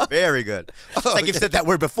 Yeah, very good. It's like you've said that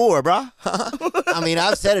word before, bro. I mean,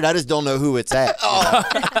 I've said it. I just don't know who it's at.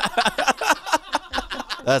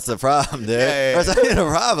 That's the problem, dude. Yeah. That's not even a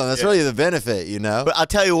problem. That's really the benefit, you know. But I'll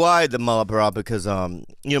tell you why the mullet, bro, because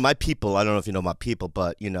my people. I don't know if you know my people,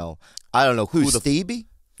 but I don't know who Who's the Stevie?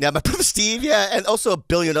 Yeah, my brother Steve, yeah, and also a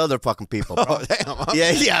billion other fucking people, bro. Oh, damn.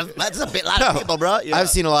 Yeah, that's a lot of people, bro. Yeah. I've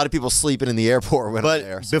seen a lot of people sleeping in the airport when I'm But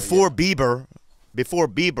there. So, before Bieber,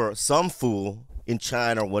 some fool in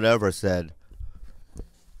China or whatever said,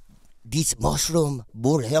 "This mushroom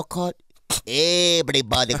bull haircut,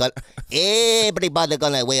 everybody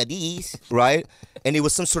gonna wear these, right?" And it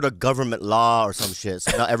was some sort of government law or some shit.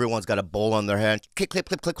 So now everyone's got a bowl on their hand, click, click,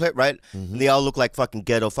 click, click, click, right? And they all look like fucking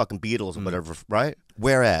ghetto fucking Beatles or whatever, right?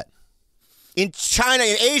 where at? In China,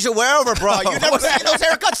 in Asia, wherever, bro. You never seen those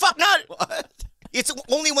haircuts? Fuck not. What? It's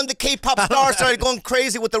only when the K-pop stars started going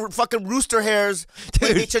crazy with the fucking rooster hairs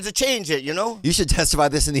when they tried to change it, you know? You should testify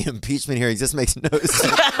this in the impeachment hearings. This makes no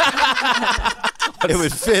sense. It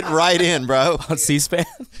would fit right in, bro. On C-SPAN.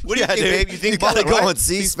 What do you think, babe? You think You gotta mullet, go right? on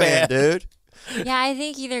C-SPAN, dude. Yeah, I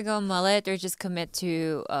think either go mullet or just commit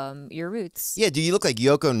to your roots. Yeah, do you look like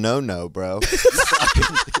Yoko No, bro?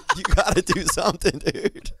 You gotta do something,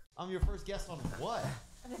 dude. I'm your first guest on what?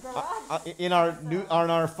 In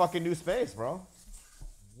our fucking new space, bro.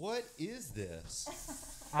 What is this?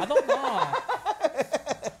 I don't know.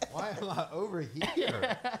 Why am I over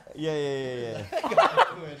here? Yeah.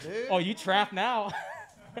 Oh, you trapped now.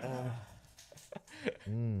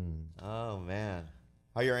 Oh man,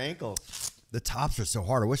 how are your ankles? The tops are so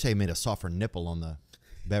hard. I wish they made a softer nipple on the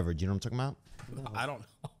beverage. You know what I'm talking about? I don't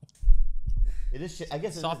know. It is. I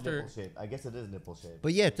guess Softer. nipple shape. I guess it is nipple shape.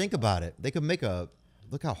 But yeah, think about it. They could make a.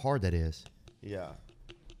 Look how hard that is. Yeah.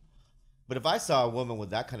 But if I saw a woman with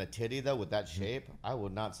that kind of titty though, with that shape, I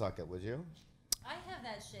would not suck it. Would you? I have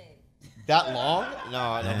that shape. That long?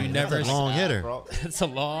 No, You never. That's a long hitter. bro. It's a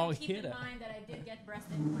long Keep in hitter. mind that I did get breast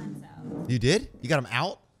implants out. You did? You got them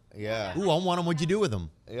out? Yeah. Ooh, I want them. What'd you do with them?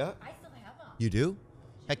 Yeah. I still have them. You do?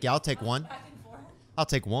 Heck yeah, I'll take one. Back and forth. I'll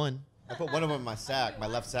take one. I put one of them in my sack, my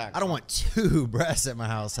left sack. I don't want 2 breasts at my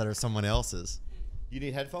house that are someone else's. You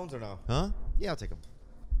need headphones or no? Huh? Yeah, I'll take them.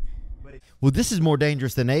 Well, this is more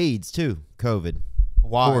dangerous than AIDS, too. COVID.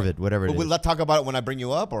 Why? Corvid, whatever it But is. let's talk about it when I bring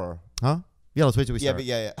you up, or Huh? Yeah, let's wait till we yeah, start. but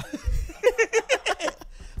yeah.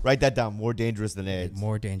 Write that down. More dangerous than AIDS.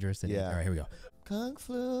 More dangerous than Yeah. All right, here we go. Kung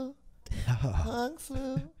flu. Kung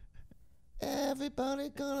flu. Everybody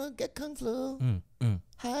gonna get kung flu.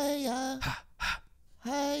 Hiya.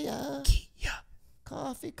 Hiya.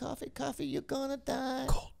 Coffee, coffee, coffee. You're gonna die.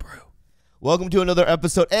 Cold brew. Welcome to another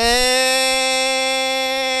episode. Ayo.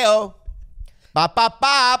 Bop, bop,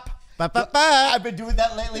 bop. Bop, bop, bop. I've been doing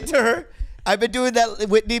that lately to her. I've been doing that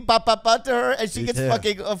Whitney bop, bop, bop to her, and she gets too.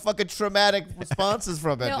 fucking traumatic responses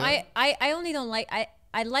from it. No, dude. I only don't like I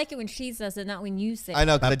like it when she says it, not when you say I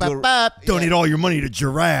know. 'Cause I Bop, do- bop, bop. Donate all your money to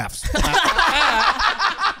giraffes.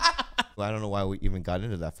 I don't know why we even got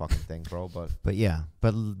into that fucking thing, bro. But But yeah,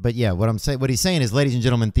 what he's saying is, ladies and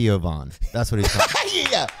gentlemen, Theo Von. That's what he's talking.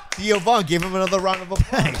 yeah, Theo Von, give him another round of applause.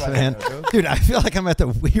 Thanks, right man. there, dude. Dude, I feel like I'm at the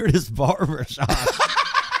weirdest barber shop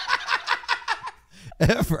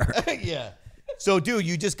ever. Yeah. So, dude,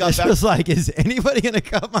 you just got It's back. just like, is anybody gonna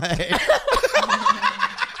cut my hair?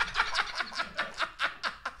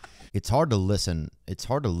 It's hard to listen. It's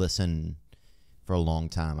hard to listen for a long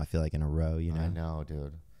time. I feel like in a row, you know. I know,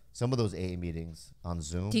 dude. Some of those AA meetings on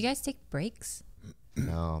Zoom. Do you guys take breaks?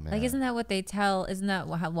 No, man. Like, isn't that what they tell? Isn't that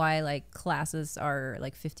why like classes are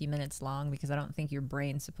like 50 minutes long? Because I don't think your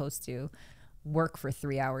brain's supposed to work for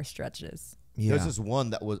 3-hour stretches. Yeah. There's this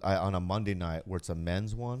one that was on a Monday night where it's a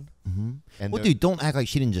men's one. Mm-hmm. And Well, they're- dude, don't act like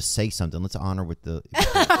she didn't just say something. Let's honor with the.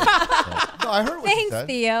 no, I heard what you Thanks, said.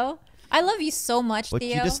 Theo. I love you so much, But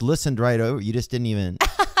Theo. you just listened right over. You just didn't even.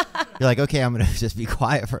 You're like, okay, I'm gonna just be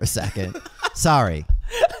quiet for a second. Sorry,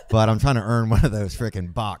 but I'm trying to earn one of those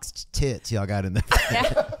freaking boxed tits y'all got in there.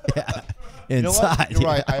 Yeah. You know what? Inside. You're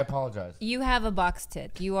right. I apologize. You have a box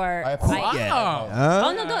tit. You are. I apologize.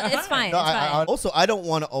 Oh no, it's fine. No, it's fine. also, I don't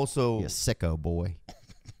want to also. You sicko boy.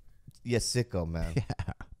 Yes, sicko, man. Yeah.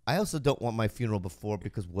 I also don't want my funeral before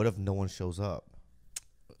because what if no one shows up?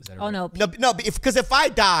 Oh no. No, because if I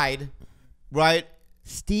died, right?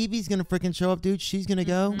 Stevie's gonna freaking show up, dude. She's gonna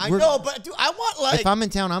go. I know, but dude, I want like. If I'm in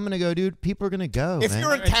town, I'm gonna go, dude. People are gonna go. If man.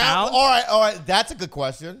 you're in town, all right. That's a good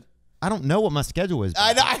question. I don't know what my schedule is.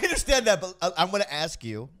 I understand that, but I'm going to ask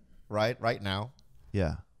you, right now.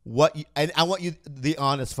 Yeah. And I want you the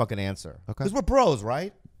honest fucking answer. Okay. Because we're bros,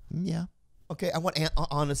 right? Yeah. Okay, I want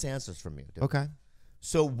honest answers from you. Dude. Okay.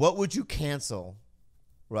 So what would you cancel,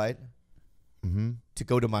 right? Mm-hmm. To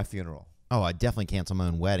go to my funeral. Oh, I'd definitely cancel my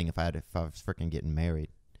own wedding if I was freaking getting married.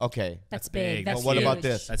 Okay. That's big. That's But what huge. about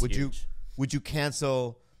this? That's would huge. you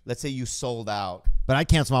cancel? Let's say you sold out. But I'd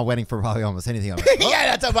cancel my wedding for probably almost anything.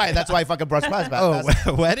 Yeah, that's right. That's why I fucking brushed past.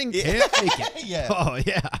 Wedding? Can't make it. Yeah. Oh,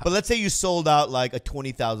 yeah. But let's say you sold out like a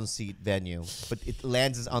 20,000 seat venue, but it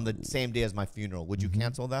lands on the same day as my funeral. Would you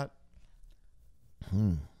cancel that?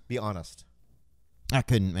 Be honest. I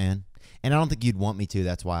couldn't, man. And I don't think you'd want me to.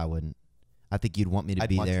 That's why I wouldn't. I think you'd want me to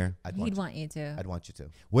be there. He'd want you to. I'd want you to.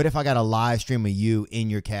 What if I got a live stream of you in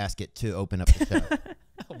your casket to open up the show?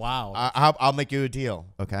 Wow. I'll make you a deal.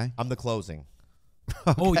 Okay. I'm the closing.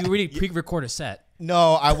 Oh, you already pre-record a set.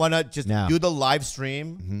 No, I want to just No. do the live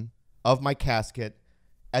stream of my casket.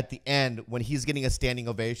 At the end, when he's getting a standing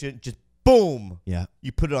ovation, just boom. Yeah.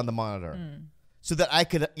 You put it on the monitor. So that I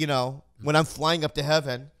could, when I'm flying up to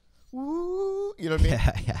heaven, woo, you know what I mean?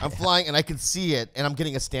 Yeah, I'm flying and I can see it and I'm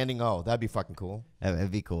getting a standing O. That'd be fucking cool. That'd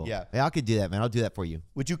be cool. Yeah. I could do that, man. I'll do that for you.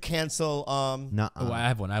 Would you cancel? No. Oh, I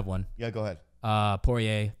have one. Yeah, go ahead.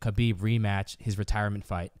 Poirier, Khabib rematch, his retirement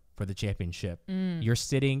fight for the championship. You're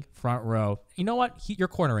sitting front row. You know what? You're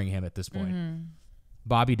cornering him at this point.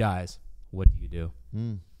 Bobby dies. What do you do?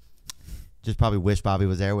 Just probably wish Bobby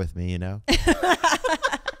was there with me,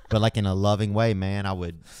 But like in a loving way, man, I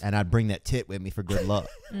would. And I'd bring that tit with me for good luck.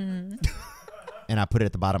 And I put it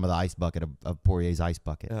at the bottom of the ice bucket of Poirier's ice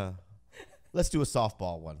bucket. Let's do a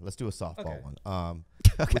softball one. One.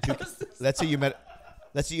 Let's say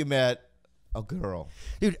you met a girl.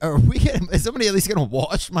 Dude, is somebody at least going to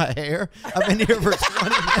wash my hair? I've been here for 20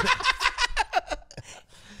 minutes.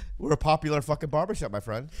 We're a popular fucking barbershop, my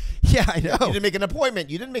friend. Yeah, I know. You didn't make an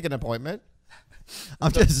appointment.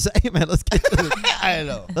 I'm just saying, man. Let's get to the, I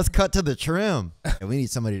know. let's cut to the trim. We need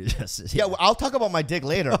somebody to just. Yeah, well, I'll talk about my dick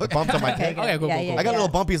later. The bumps on my dick. Okay, go. I got little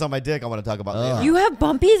bumpies on my dick I want to talk about later. You have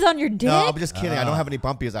bumpies on your dick? No, I'm just kidding. I don't have any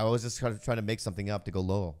bumpies. I was just trying to make something up to go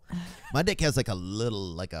low. My dick has like a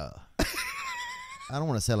little, I don't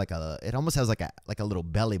want to say it almost has like a little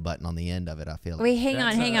belly button on the end of it, I feel like. Wait, hang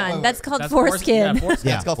on. That's called That's foreskin. foreskin.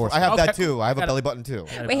 Yeah, I have that too. I have a belly button too.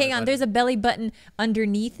 Wait, hang on. There's a belly button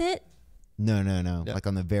underneath it? No. Like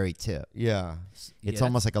on the very tip. Yeah. It's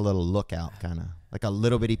almost like a little lookout, kind of. Like a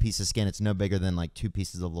little bitty piece of skin. It's no bigger than like 2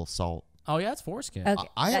 pieces of little salt. Oh, yeah, it's foreskin. Okay.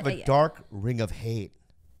 I have a dark ring of hate.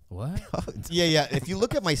 What? Yeah. If you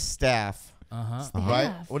look at my staff,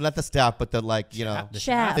 right? Well, not the staff, but the Shaft.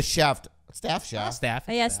 the shaft. Staff shaft. Staff.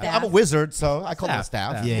 Oh, yeah, staff. I'm a wizard, so I call it a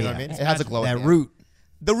Staff. staff. Yeah, You know yeah. what I mean? It has a glow. That at the end. root.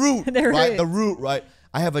 The root. The Right? root. The root, right?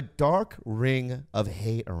 I have a dark ring of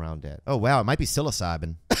hate around it. Oh, wow. It might be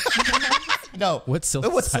psilocybin. No. What's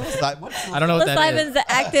What's psilocybin? psilocybin? I don't know what that Psilocybin's is.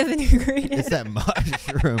 the active ingredient. It's that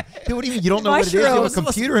mushroom. Dude, what do you mean? You don't know what it is? You have a Mushroom.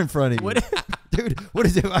 computer in front of you. Dude, what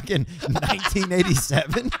is it, fucking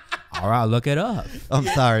 1987? All right, look it up. I'm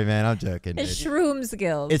sorry, man. I'm joking. It's Dude. shroom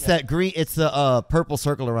skills. It's that green. It's the purple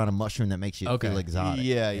circle around a mushroom that makes you feel exotic.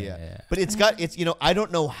 Yeah. But it's I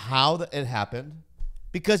don't know how it happened.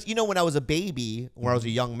 Because, when I was a baby, or I was a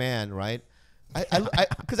young man, right?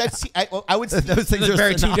 Because I would see Those things are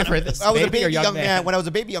very synonymous. different. I was a Baby or baby young young man. man? When I was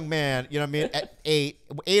a baby young man, you know what I mean? At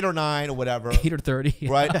 8 or 9 or whatever. 8 or 30.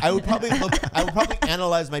 Right? I would probably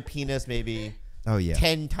analyze my penis maybe Oh, yeah.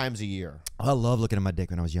 10 times a year. I love looking at my dick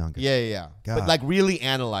when I was younger. Yeah. God. But like really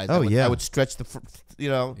analyze it. Oh, yeah. I would stretch Hold see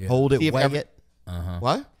it, if weigh every- it.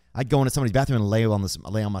 What? I'd go into somebody's bathroom and lay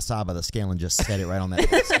on my side by the scale and just set it right on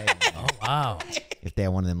that scale. Oh, wow. If they had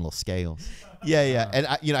one of them little scales. Yeah. And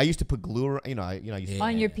I used to put glue. I used to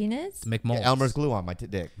on your penis? Make molds. Elmer's glue on my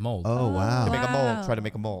dick. Mold. Oh, wow. To make a mold. Wow. Try to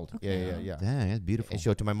make a mold. Yeah. Dang, that's beautiful. And show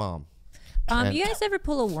it to my mom. You guys ever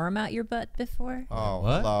pull a worm out your butt before? Oh,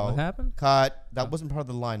 What? hello. What happened? Cut. That wasn't part of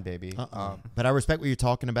the line, baby. But I respect what you're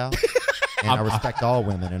talking about. And I respect all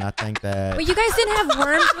women. And I think that. But you guys didn't have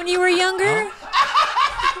worms when you were younger?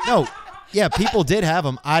 No. Yeah, people did have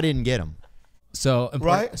them. I didn't get them. So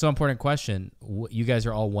Right? So important question. You guys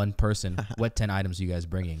are all one person. What 10 items are you guys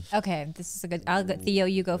bringing? Okay, this is a good. I'll go, Theo,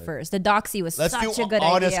 you go first. The doxy was Let's such do a good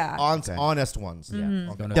honest, idea. honest ones. Yeah.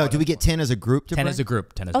 Okay. No, do we get 10 as a group to 10 bring? as a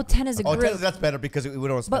group. 10 as Oh, a group. 10 is a Oh, group. that's better because we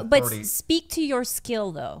don't spend but 30. speak to your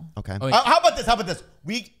skill though. Okay. Oh, How about this? How about this?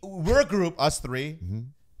 We're a group, us three,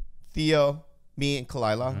 Theo, me, and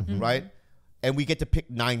Kalila, right? And we get to pick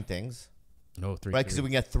 9 things, No, 3. right? Because we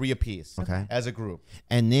can get 3 apiece. Okay. As a group,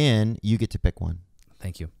 And then you get to pick one.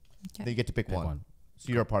 Thank you. then you get to pick one. one.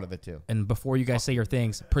 So you're a part of it too. And before you guys say your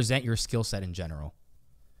things, present your skill set in general.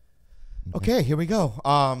 Okay, here we go.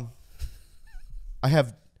 I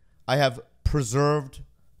have preserved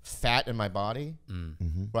fat in my body,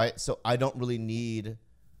 right? So I don't really need.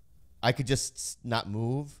 I could just not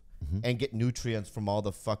move and get nutrients from all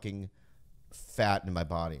the fucking fat in my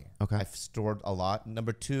body. Okay. I've stored a lot.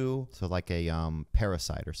 Number 2, So like a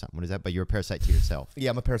parasite or something. What is that? But you're a parasite to yourself. yeah,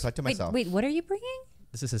 I'm a parasite to myself. Wait, what are you bringing?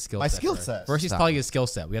 This is his skill My set. skill first. set. First, he's Stop calling it. his skill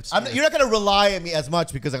set. We have to. You're not gonna rely on me as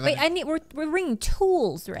much because I'm gonna. Wait, we're bringing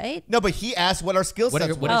tools, right? No, but he asked what our skill What,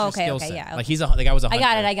 sets are, what were. is Oh, your okay, skill okay, set? yeah, Like okay. the guy was a hunter.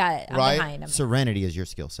 I got it. I'm Right? behind. Serenity is your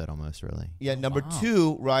skill set almost, really. Yeah, number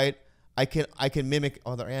 2, right? I can mimic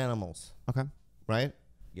other animals, Okay. right?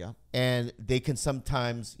 Yeah. And they can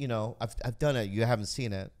sometimes, I've done it. You haven't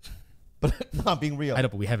seen it, but no, I'm being real. I know,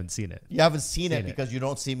 but we haven't seen it. You haven't seen it Seen it. because you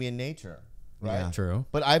don't see me in nature, right? Yeah. True.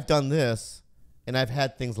 But I've done this, and I've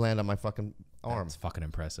had things land on my fucking arm. It's fucking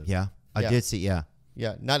impressive. Yeah. I Yeah. did see. Yeah.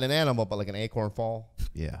 Yeah, not an animal, but like an acorn fall.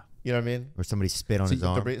 Yeah. You know what I mean? Or somebody spit on his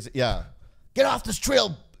arm. Yeah. Get off this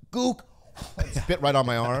trail, gook. Spit right on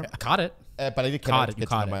my arm. I caught it. But I did Caught it. You get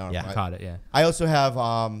caught on it. my arm. Yeah, right? caught it. Yeah. I also have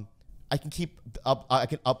I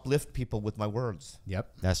can uplift people with my words,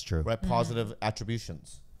 Yep. That's true. right? Positive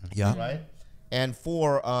attributions. Yeah. Right? And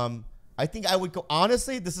for I think I would go,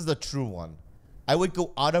 honestly, this is a true one. I would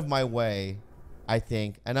go out of my way, I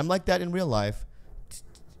think, and I'm like that in real life,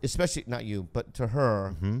 especially not you, but to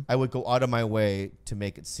her, I would go out of my way to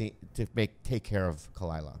take care of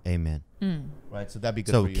Kalila. Amen. Right? So that'd be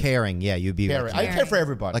good So for you. caring, yeah, you'd be Caring. I care for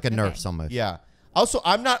everybody. like a nurse almost. yeah. Also,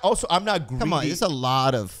 I'm not greedy. Come on, there's a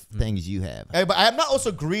lot of things you have. Hey, but I'm not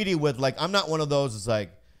also greedy with, like, I'm not one of those that's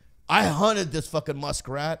like, I hunted this fucking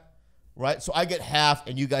muskrat, right? So I get half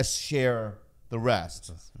and you guys share the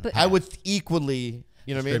rest. But- I would equally,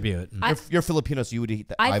 you know what I mean? Distribute. You're Filipino, so you would eat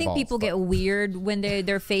the I think eyeballs, people but- get weird when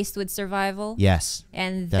they're faced with survival. Yes.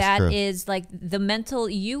 And That's that true. is like the mental,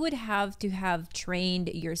 you would have to have trained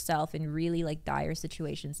yourself in really like dire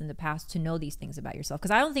situations in the past to know these things about yourself.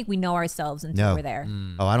 Because I don't think we know ourselves until No. we're there.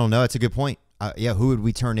 Oh, I don't know. It's a good point. Yeah, who would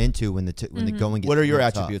we turn into when the going gets What are your real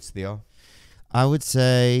tough? attributes, Theo? I would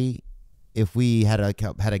say if we had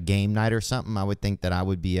a game night or something, I would think that I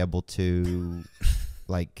would be able to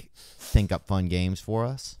like think up fun games for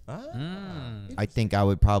us. I think I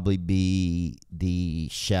would probably be the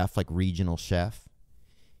chef, like regional chef.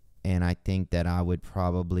 And I think that I would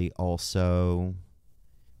probably also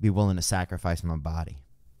be willing to sacrifice my body.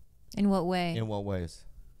 In what way? In what ways?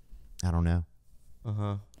 I don't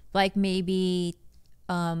know. Like maybe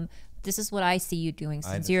this is what I see you doing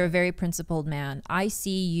since you're a very principled man. I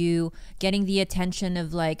see you getting the attention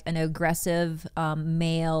of like an aggressive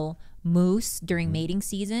male moose during mating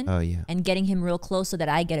season. Oh, yeah. And getting him real close so that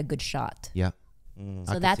I get a good shot. Yeah.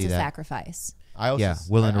 So that's a sacrifice. I also, Yeah,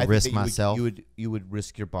 willing to I think risk that you would- myself. You would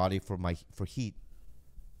risk your body for heat.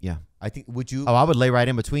 Yeah. I think, would you? Oh, I would lay right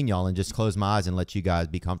in between y'all and just close my eyes and let you guys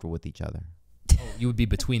be comfortable with each other. You would be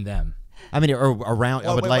between them. I mean, or around.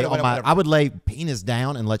 I would lay on my. I would lay penis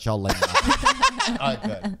down and let y'all lay. All right,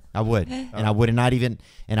 good. I would, and I would not even.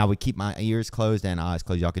 And I would keep my ears closed and eyes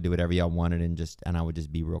closed. Y'all could do whatever y'all wanted, and I would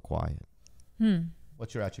just be real quiet.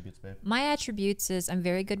 What's your attributes, babe? My attributes is I'm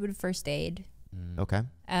very good with first aid. Okay,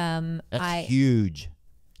 that's I huge.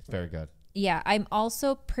 Very good. Yeah, I'm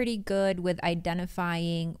also pretty good with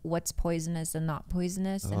identifying what's poisonous and not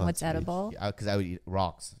poisonous and what's edible. Because I would eat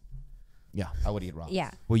rocks. Yeah. I would eat rocks.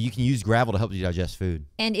 Yeah. Well, you can use gravel to help you digest food.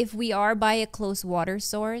 And if we are by a close water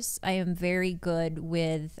source, I am very good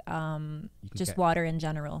with just water in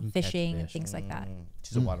general, fishing and things like that.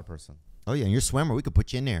 She's a water person. Oh yeah, and you're a swimmer. We could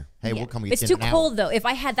put you in there. Hey, we'll come get It's you too in an hour. cold though. If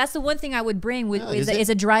I had, that's the one thing I would bring with is it? is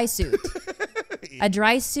a dry suit. A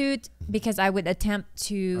dry suit because I would attempt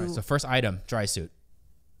to. All right, so first item, dry suit.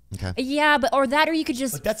 Okay. Yeah, or you could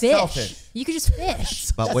just But that's fish. selfish. You could just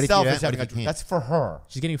fish. But what if you Selfish. what if you can't? That's for her.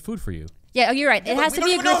 She's getting food for you. Yeah, you're right. It has to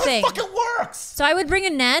be a group thing. It fucking works. So I would bring a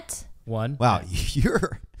net. One. Wow,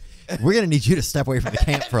 we're gonna need you to step away from the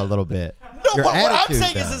camp for a little bit. No, Your what I'm attitude,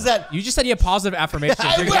 saying though. is that You just said you have positive affirmations.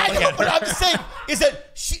 You're gonna look at what her. I'm saying is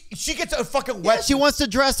that she gets a fucking wet. She wants to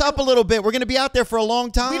dress up a little bit. We're gonna be out there for a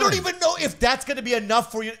long time. We don't even know if that's going to be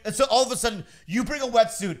enough for you. And so all of a sudden, you bring a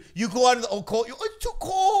wetsuit. You go out in the cold. It's too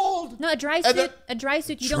cold. No, a dry And suit. then- A dry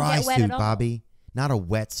suit. You don't dry get wet suit, at all. Bobby. Not a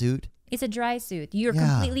wetsuit. It's a dry suit. You're Yeah.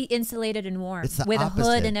 completely insulated and warm It's the with a hood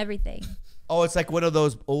opposite. and everything. Oh, it's like one of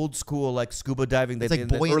of old school like scuba diving. They It's like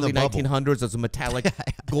did in Boy the in the early Bubble. 1900s. Those metallic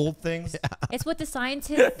gold things. It's what the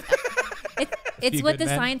scientists. It's You what good, the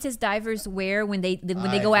man? scientist divers wear when they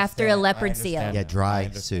go after a understand. leopard I seal. understand. Yeah, dry I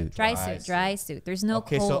understand. suit. Dry suit. There's no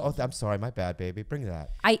Okay, cold. so I'm sorry, my bad, baby. Bring that.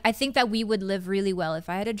 I think that we would live really well if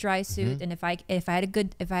I had a dry suit Mm-hmm. and if I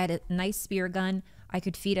had a nice spear gun, I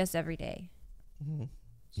could feed us every day.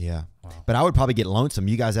 Yeah. But I would probably get lonesome.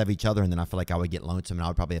 You guys have each other, and then I feel like I would get lonesome, and I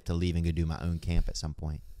would probably have to leave and go do my own camp at some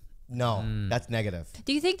point. No, that's negative.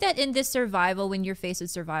 Do you think that in this survival, when you're faced with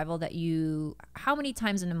survival, that how many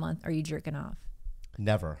times in a month are you jerking off?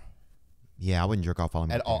 Never Yeah, I wouldn't jerk off all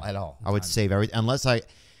at all. At all. I would save everything unless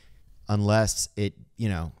it,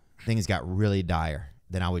 things got really dire.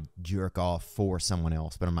 Then I would jerk off for someone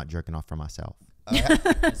else, but I'm not jerking off for myself. I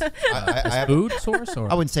have Food source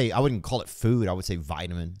or I wouldn't call it food. I would say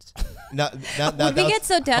vitamins. Would we get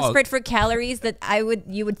so desperate for calories that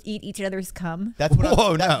you would eat each other's cum? That's what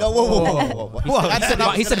Whoa, I'm, no. Whoa.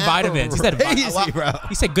 he said vitamins. He said Crazy, bro.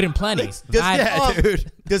 He said good and plenty. Yeah,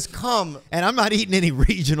 dude. Does cum? And I'm not eating any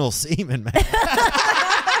regional semen, man.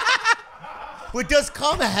 But does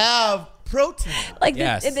cum have protein? Like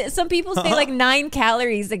Yes. some people say like 9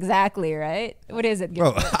 calories exactly, right? What is it?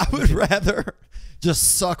 Bro, I would rather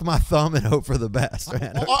just suck my thumb and hope for the best,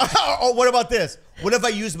 man. Or what about this? What if I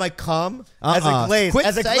use my cum as a glaze? Quit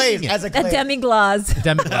As a saying glaze? it. As a A glaze? demi-glace.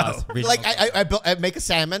 Demi-glace. Like I make a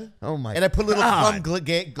salmon. Oh my And I put a little God. cum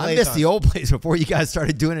glaze I missed on. the old place before you guys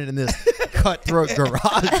started doing it in this cutthroat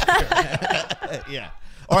garage. Yeah.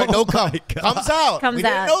 All right, no cum. God. Comes out. Comes we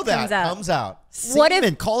didn't out, know that. comes out. Comes out. What if-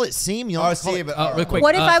 Semen, call it semen. Oh, see, but Real quick.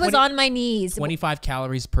 What if I was 20 on my knees? 25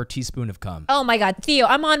 calories per teaspoon of cum. Oh my God, Theo,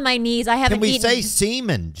 I'm on my knees. I haven't Can we eaten. say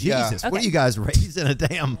semen? Yeah. Jesus, what Okay. are you guys raising a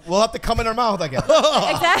damn? we'll have to come in our mouth, I guess.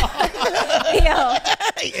 Exactly.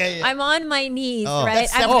 Theo, I'm on my knees, right?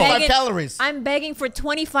 That's 75 begging, calories. I'm begging for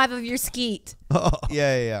 25 of your skeet.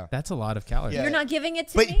 Yeah. That's a lot of calories. Yeah. You're not giving it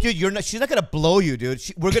to But me? dude, you're not. She's not gonna blow you, dude.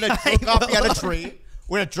 We're gonna jerk off behind a tree.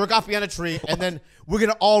 We're gonna jerk off behind a tree, and then we're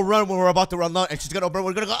gonna all run when we're about to run low, and she's gonna open.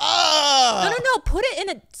 We're gonna go ah. No. Put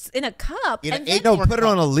it in a cup. In an and then- eight- No, put it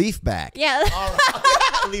on a leaf back. Yeah.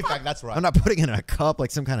 Leave back. That's right. I'm not putting it in a cup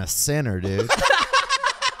like some kind of sinner, dude.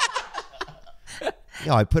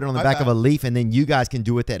 No, I put it on the back of a leaf, and then you guys can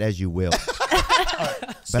do with it as you will.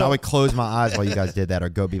 But I would close my eyes while you guys did that, or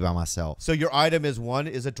go be by myself. So your item is one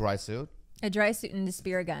is a dry suit. A dry suit and a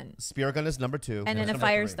spear gun. Spear gun is number 2. And then a Number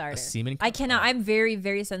fire 3. starter. semen I cannot. I'm very,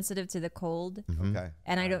 very sensitive to the cold, Okay.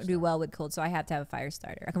 and I don't do well with cold, so I have to have a fire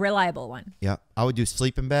starter, a reliable one. Yeah, I would do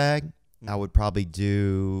sleeping bag. I would probably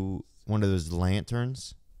do one of those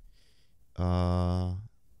lanterns.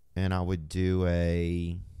 And I would do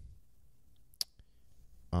a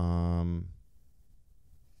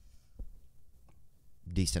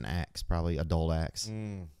decent axe, probably a dull axe.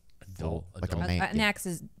 Adult. Like a adult. man. An axe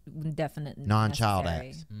is definite. Non-child necessary.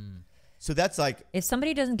 axe. So that's like If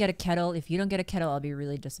somebody doesn't get a kettle, if you don't get a kettle, I'll be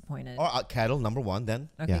really disappointed. kettle number 1. Then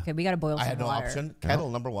Okay, Yeah. okay, we gotta boil I some had no water. option. Kettle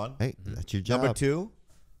number 1. Hey, that's your job. Number 2.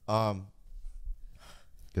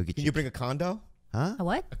 Go get Can you bring a condo? Huh? A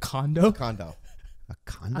what? A condo? Condo. A A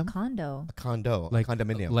condom? condo. A condo. Like a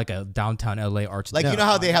condominium. Like a downtown LA arch. Like you know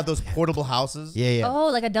how they have those portable houses? Yeah, yeah. Oh,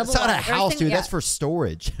 like a double. That's not a wide- or house, thing- dude. yeah. That's for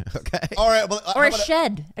storage. Okay. All right. Well, Or how a about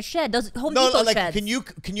shed. A shed. Those Home No, Depot like sheds. can you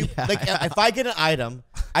like if I get an item,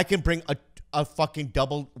 I can bring a fucking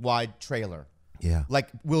double wide trailer Yeah. like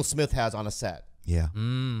Will Smith has on a set. Yeah.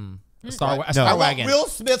 a Star, a No. I Star want wagon. Will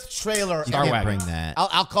Smith's trailer. Star Can't wagon. bring that.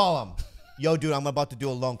 I'll call him. Yo, dude, I'm about to do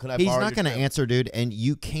a loan. Can I He's borrow not your going to trailer? answer, dude, and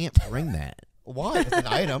you can't bring that. Why? It's an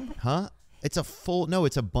item. Huh? It's a full, no,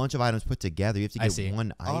 it's a bunch of items put together. You have to I get see.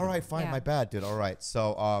 one item. All right, fine. Yeah. My bad, dude. All right.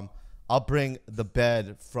 So I'll bring the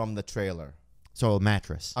bed from the trailer. So a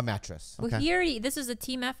mattress. A mattress. Well, Okay. he already. This is a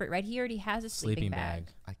team effort, right? He already has a sleeping, bag.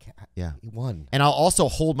 I can't. Yeah. One. And I'll also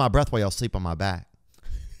hold my breath while y'all sleep on my back.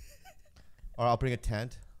 Or I'll bring a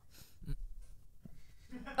tent.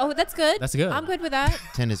 Oh, that's good. That's good. I'm good with that.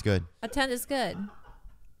 10 is good. A tent is good.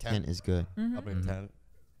 10 is good. I'll bring a tent.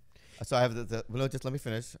 So I have no, just let me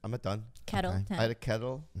finish. I'm not done. Kettle Okay. tent. I had a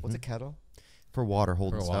kettle. What's a kettle? For water,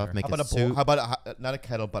 holding For stuff, water. make How a about a bowl? soup. How about not a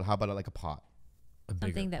kettle, but how about like a pot? A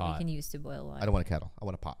bigger Something that pot. we can use to boil water. I don't want a kettle. I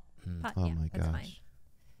want a pot. Pot, Oh yeah, my that's gosh.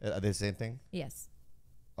 fine. Are they the same thing? Yes.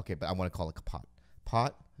 Okay, but I want to call it a pot.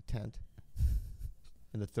 Pot, a tent.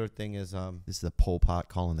 And the third thing is This is the Pol Pot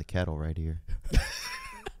calling the kettle right here.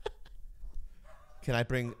 can I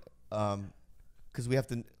bring because we have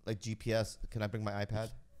to like GPS, can I bring my iPad?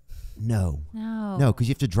 No. No, because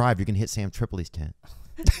you have to drive. You're going to hit Sam Tripoli's tent.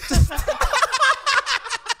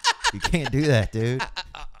 You can't do that, dude.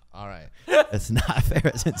 All right. That's not fair.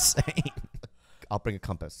 It's insane. I'll bring a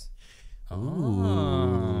compass. I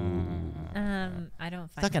don't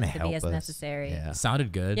find not gonna that to be help as us. necessary. Yeah.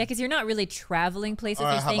 Sounded good. Yeah, because you're not really traveling places. All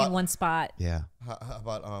right, You're how staying in about- one spot. Yeah. How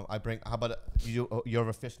about how about you have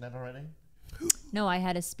a fish net already? No, I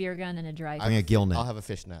had a spear gun and a dry. Bring a gill net. I'll have a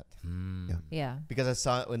fish net. Yeah. Because I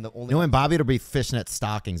saw it in the only You know when Bobby will be fishnet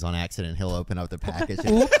stockings on accident, he'll open up the package.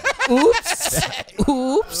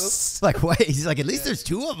 Oops. Like, wait, he's like, at least there's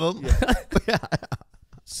 2 of them.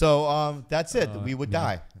 So that's it. We would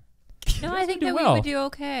die. No, I think do that well. we would do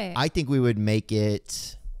okay. I think we would make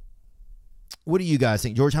it. What do you guys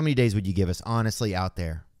think? George, how many days would you give us, honestly, out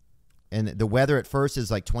there? And the weather at first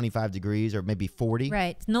is like 25 degrees or maybe 40.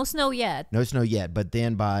 Right. No snow yet. No snow yet. But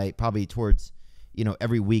then by probably towards,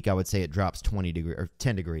 every week, I would say it drops 20 degrees or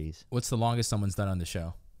 10 degrees. What's the longest someone's done on the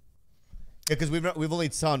show? Yeah, because we've only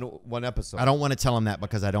done one episode. I don't want to tell him that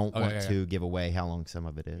because I don't want Okay. to give away how long some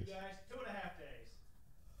of it is. 2.5 days.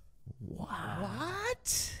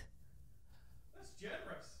 What? That's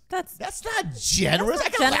generous. That's not generous.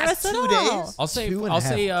 That's I not can generous last at 2 all. days. I'll say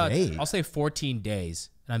 2.5 days. I'll say 14 days.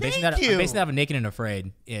 And I'm basing Thank that you. I'm basing that on Naked and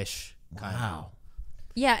Afraid ish. Wow.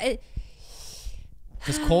 Yeah.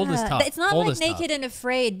 Because cold is tough. It's not Cold like is Naked tough. and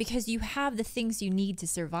Afraid because you have the things you need to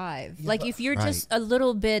survive. Like if you're Right. just a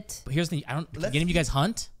little bit, But here's the I don't. Let's Can any of you guys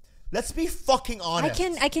hunt? Let's be fucking honest.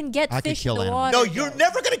 I can get I could fish in kill the animals. water. No, you're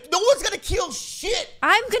never gonna. No one's gonna kill shit.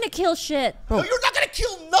 I'm gonna kill shit. No, you're not gonna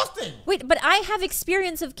kill nothing. Wait, but I have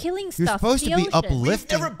experience of killing You're stuff. supposed in to the be ocean. We've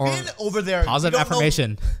uplifting. never or- been over there. Positive You don't know-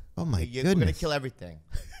 affirmation. Oh, my We're gonna goodness. kill everything.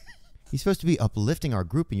 You're supposed to be uplifting our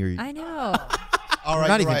group, and you're I know. All right,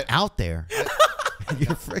 not you're even right. out there.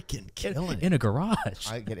 You're freaking killing it. In a garage.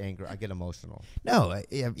 I get angry. I get emotional. No,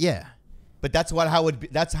 yeah. But that's how it would be.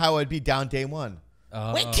 That's how it'd be down day one.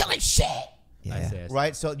 We're killing shit. Yeah. I see.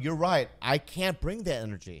 Right. So you're right. I can't bring that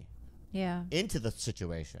energy Yeah. into the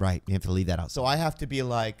situation. Right. You have to leave that out. So I have to be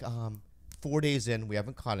like, 4 days in, we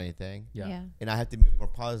haven't caught anything. Yeah. And I have to be more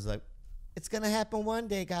positive. Like, it's gonna happen one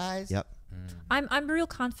day, guys. Yep. I'm real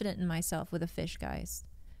confident in myself with a fish, guys.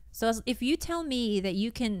 So if you tell me that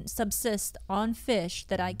you can subsist on fish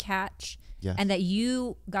that I catch, Yes. and that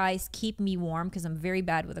you guys keep me warm because I'm very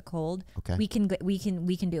bad with a cold, Okay. we can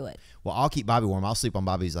do it. Well, I'll keep Bobby warm. I'll sleep on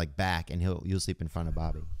Bobby's like back, and you'll sleep in front of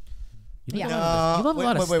Bobby. You Yeah. love a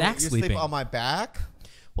lot of stack you sleeping. sleep on my back?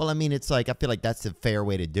 Well, I mean, it's like I feel like that's the fair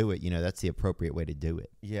way to do it. That's the appropriate way to do it.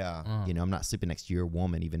 Yeah. I'm not sleeping next to your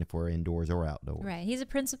woman, even if we're indoors or outdoors. Right. He's a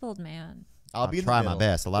principled man. I'll be in try the my middle.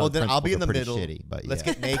 best. A lot well, of then I'll be in the principles are middle. pretty shitty, but let's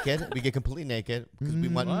yeah. get naked. We get completely naked because we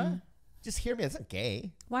want. Just hear me. It's not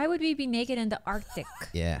gay. Why would we be naked in the Arctic?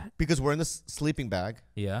 Yeah. Because we're in the sleeping bag,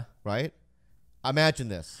 Yeah. right? Imagine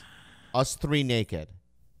this: us 3 naked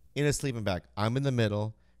in a sleeping bag. I'm in the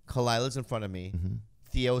middle. Kalila's in front of me.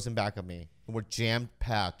 Theo's in back of me. And we're jam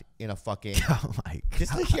packed in a fucking. Oh my God.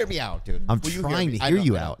 Just hear me out, dude. I'm Will you trying me? to I hear know,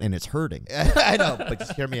 you I know. out, and it's hurting. I know, but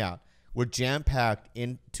just hear me out. We're jam packed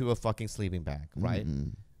into a fucking sleeping bag, right?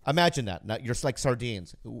 Imagine that. Now, you're like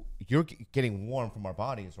sardines. You're getting warm from our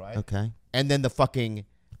bodies, right? Okay. And then the fucking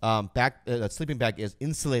sleeping bag is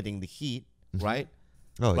insulating the heat, right?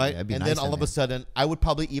 Oh, right. yeah. It'd be And nice then all in of there. a sudden, I would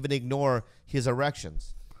probably even ignore his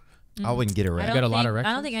erections. I wouldn't get I erect. don't got a lot think- of I don't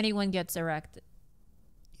erections? think anyone gets erect.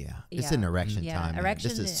 Yeah. It's Yeah. an erection Yeah, time. Man. erection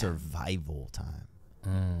This is is- survival time.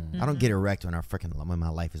 I don't get erect when when my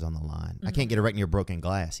life is on the line. I can't get erect near broken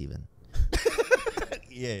glass even.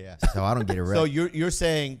 Yeah. So I don't get erect. So you're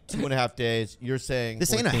saying 2.5 days. You're saying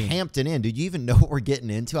This ain't a 14. Hampton Inn, dude. You even know what we're getting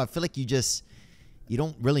into? I feel like you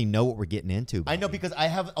don't really know what we're getting into. I know Bobby. because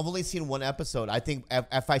I've only seen one episode. I think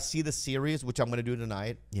if I see the series, which I'm going to do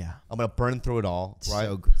tonight, Yeah. I'm going to burn through it all, right?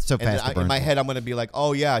 So And then fast to burn in my through. head, I'm going to be like,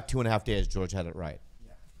 oh, yeah, 2.5 days. George had it right.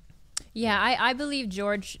 Yeah, I believe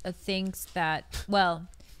George thinks that, well,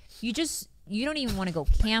 you don't even want to go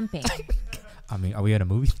camping. I mean, are we at a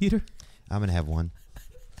movie theater? I'm going to have one.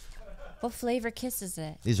 What flavor kiss is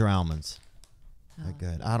it? These are almonds. They're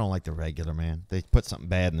good. I don't like the regular, man. They put something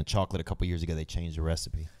bad in the chocolate a couple years ago. They changed the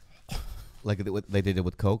recipe. Like they did it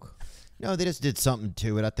with Coke? No, they just did something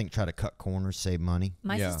to it. I think try to cut corners, save money.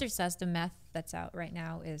 My Yeah. sister says the meth that's out right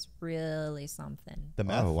now is really something. The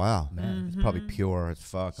meth. Oh wow. It's probably pure as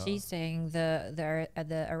fuck. Huh? She's saying the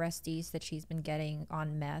arrestees that she's been getting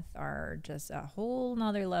on meth are just a whole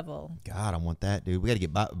nother level. God, I want that, dude. We got to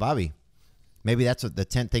get Bobby. Maybe that's what the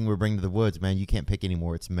 10th thing we're bringing to the woods, man. You can't pick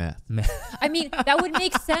anymore. It's meth. I mean, that would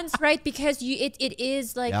make sense, right? Because it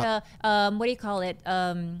is like Yep. what do you call it?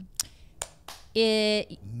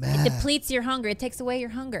 It depletes your hunger. It takes away your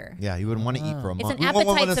hunger. Yeah, you wouldn't want to eat for a It's month. an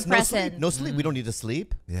appetite No suppressant. sleep. No sleep. We don't need to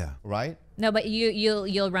sleep. Yeah. Right? No, but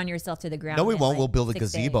you'll run yourself to the ground. No, we in, won't. like, We'll build a 6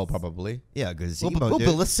 gazebo days. probably. Yeah, gazebo, We'll dude.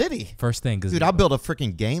 build a city. First thing, Dude, I'll build a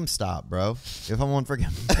freaking GameStop, bro. If I want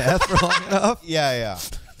freaking meth for long enough. Yeah.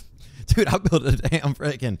 Dude, I'll build a damn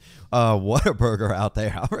freaking Whataburger out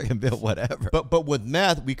there. I'll freaking build whatever. But with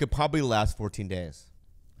meth, we could probably last 14 days.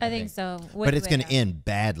 I think so. But it's going to end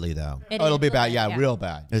badly, though. It'll be bad. Yeah, real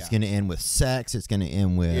bad. It's going to end with sex. It's going to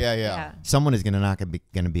end with... Yeah. Someone is going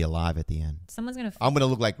to be alive at the end. Someone's gonna. I'm gonna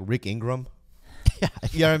look like Rick Ingram.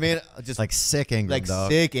 You know what I mean? Just Like sick Ingram, like dog.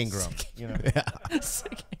 sick Ingram. You know?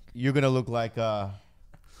 You're gonna look like the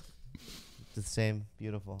same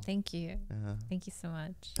beautiful. Thank you. Thank you so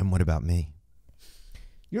much. And what about me?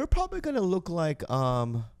 You're probably gonna look like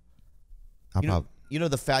you know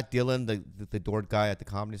the fat Dylan, the door guy at the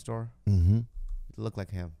Comedy Store. Mm-hmm. You look like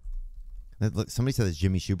him. Look, somebody said it's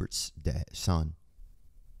Jimmy Schubert's son.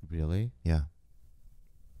 Really? Yeah.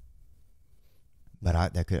 But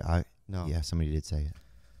No. Yeah, somebody did say it.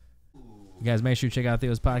 You guys, make sure you check out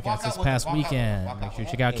Theo's podcast this past weekend. Make sure you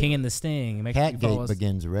check out King and the Sting. Make sure you follow Catgate us.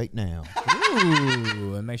 begins right now.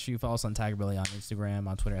 Ooh, and make sure you follow us on TigerBelly on Instagram,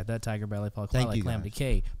 on Twitter at that TigerBelly. Follow Thank Cloud you, Clam guys.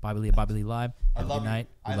 Decay, Bobby Lee at Bobby Lee Live. Have a good night.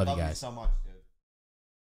 We love you guys. So much, dude.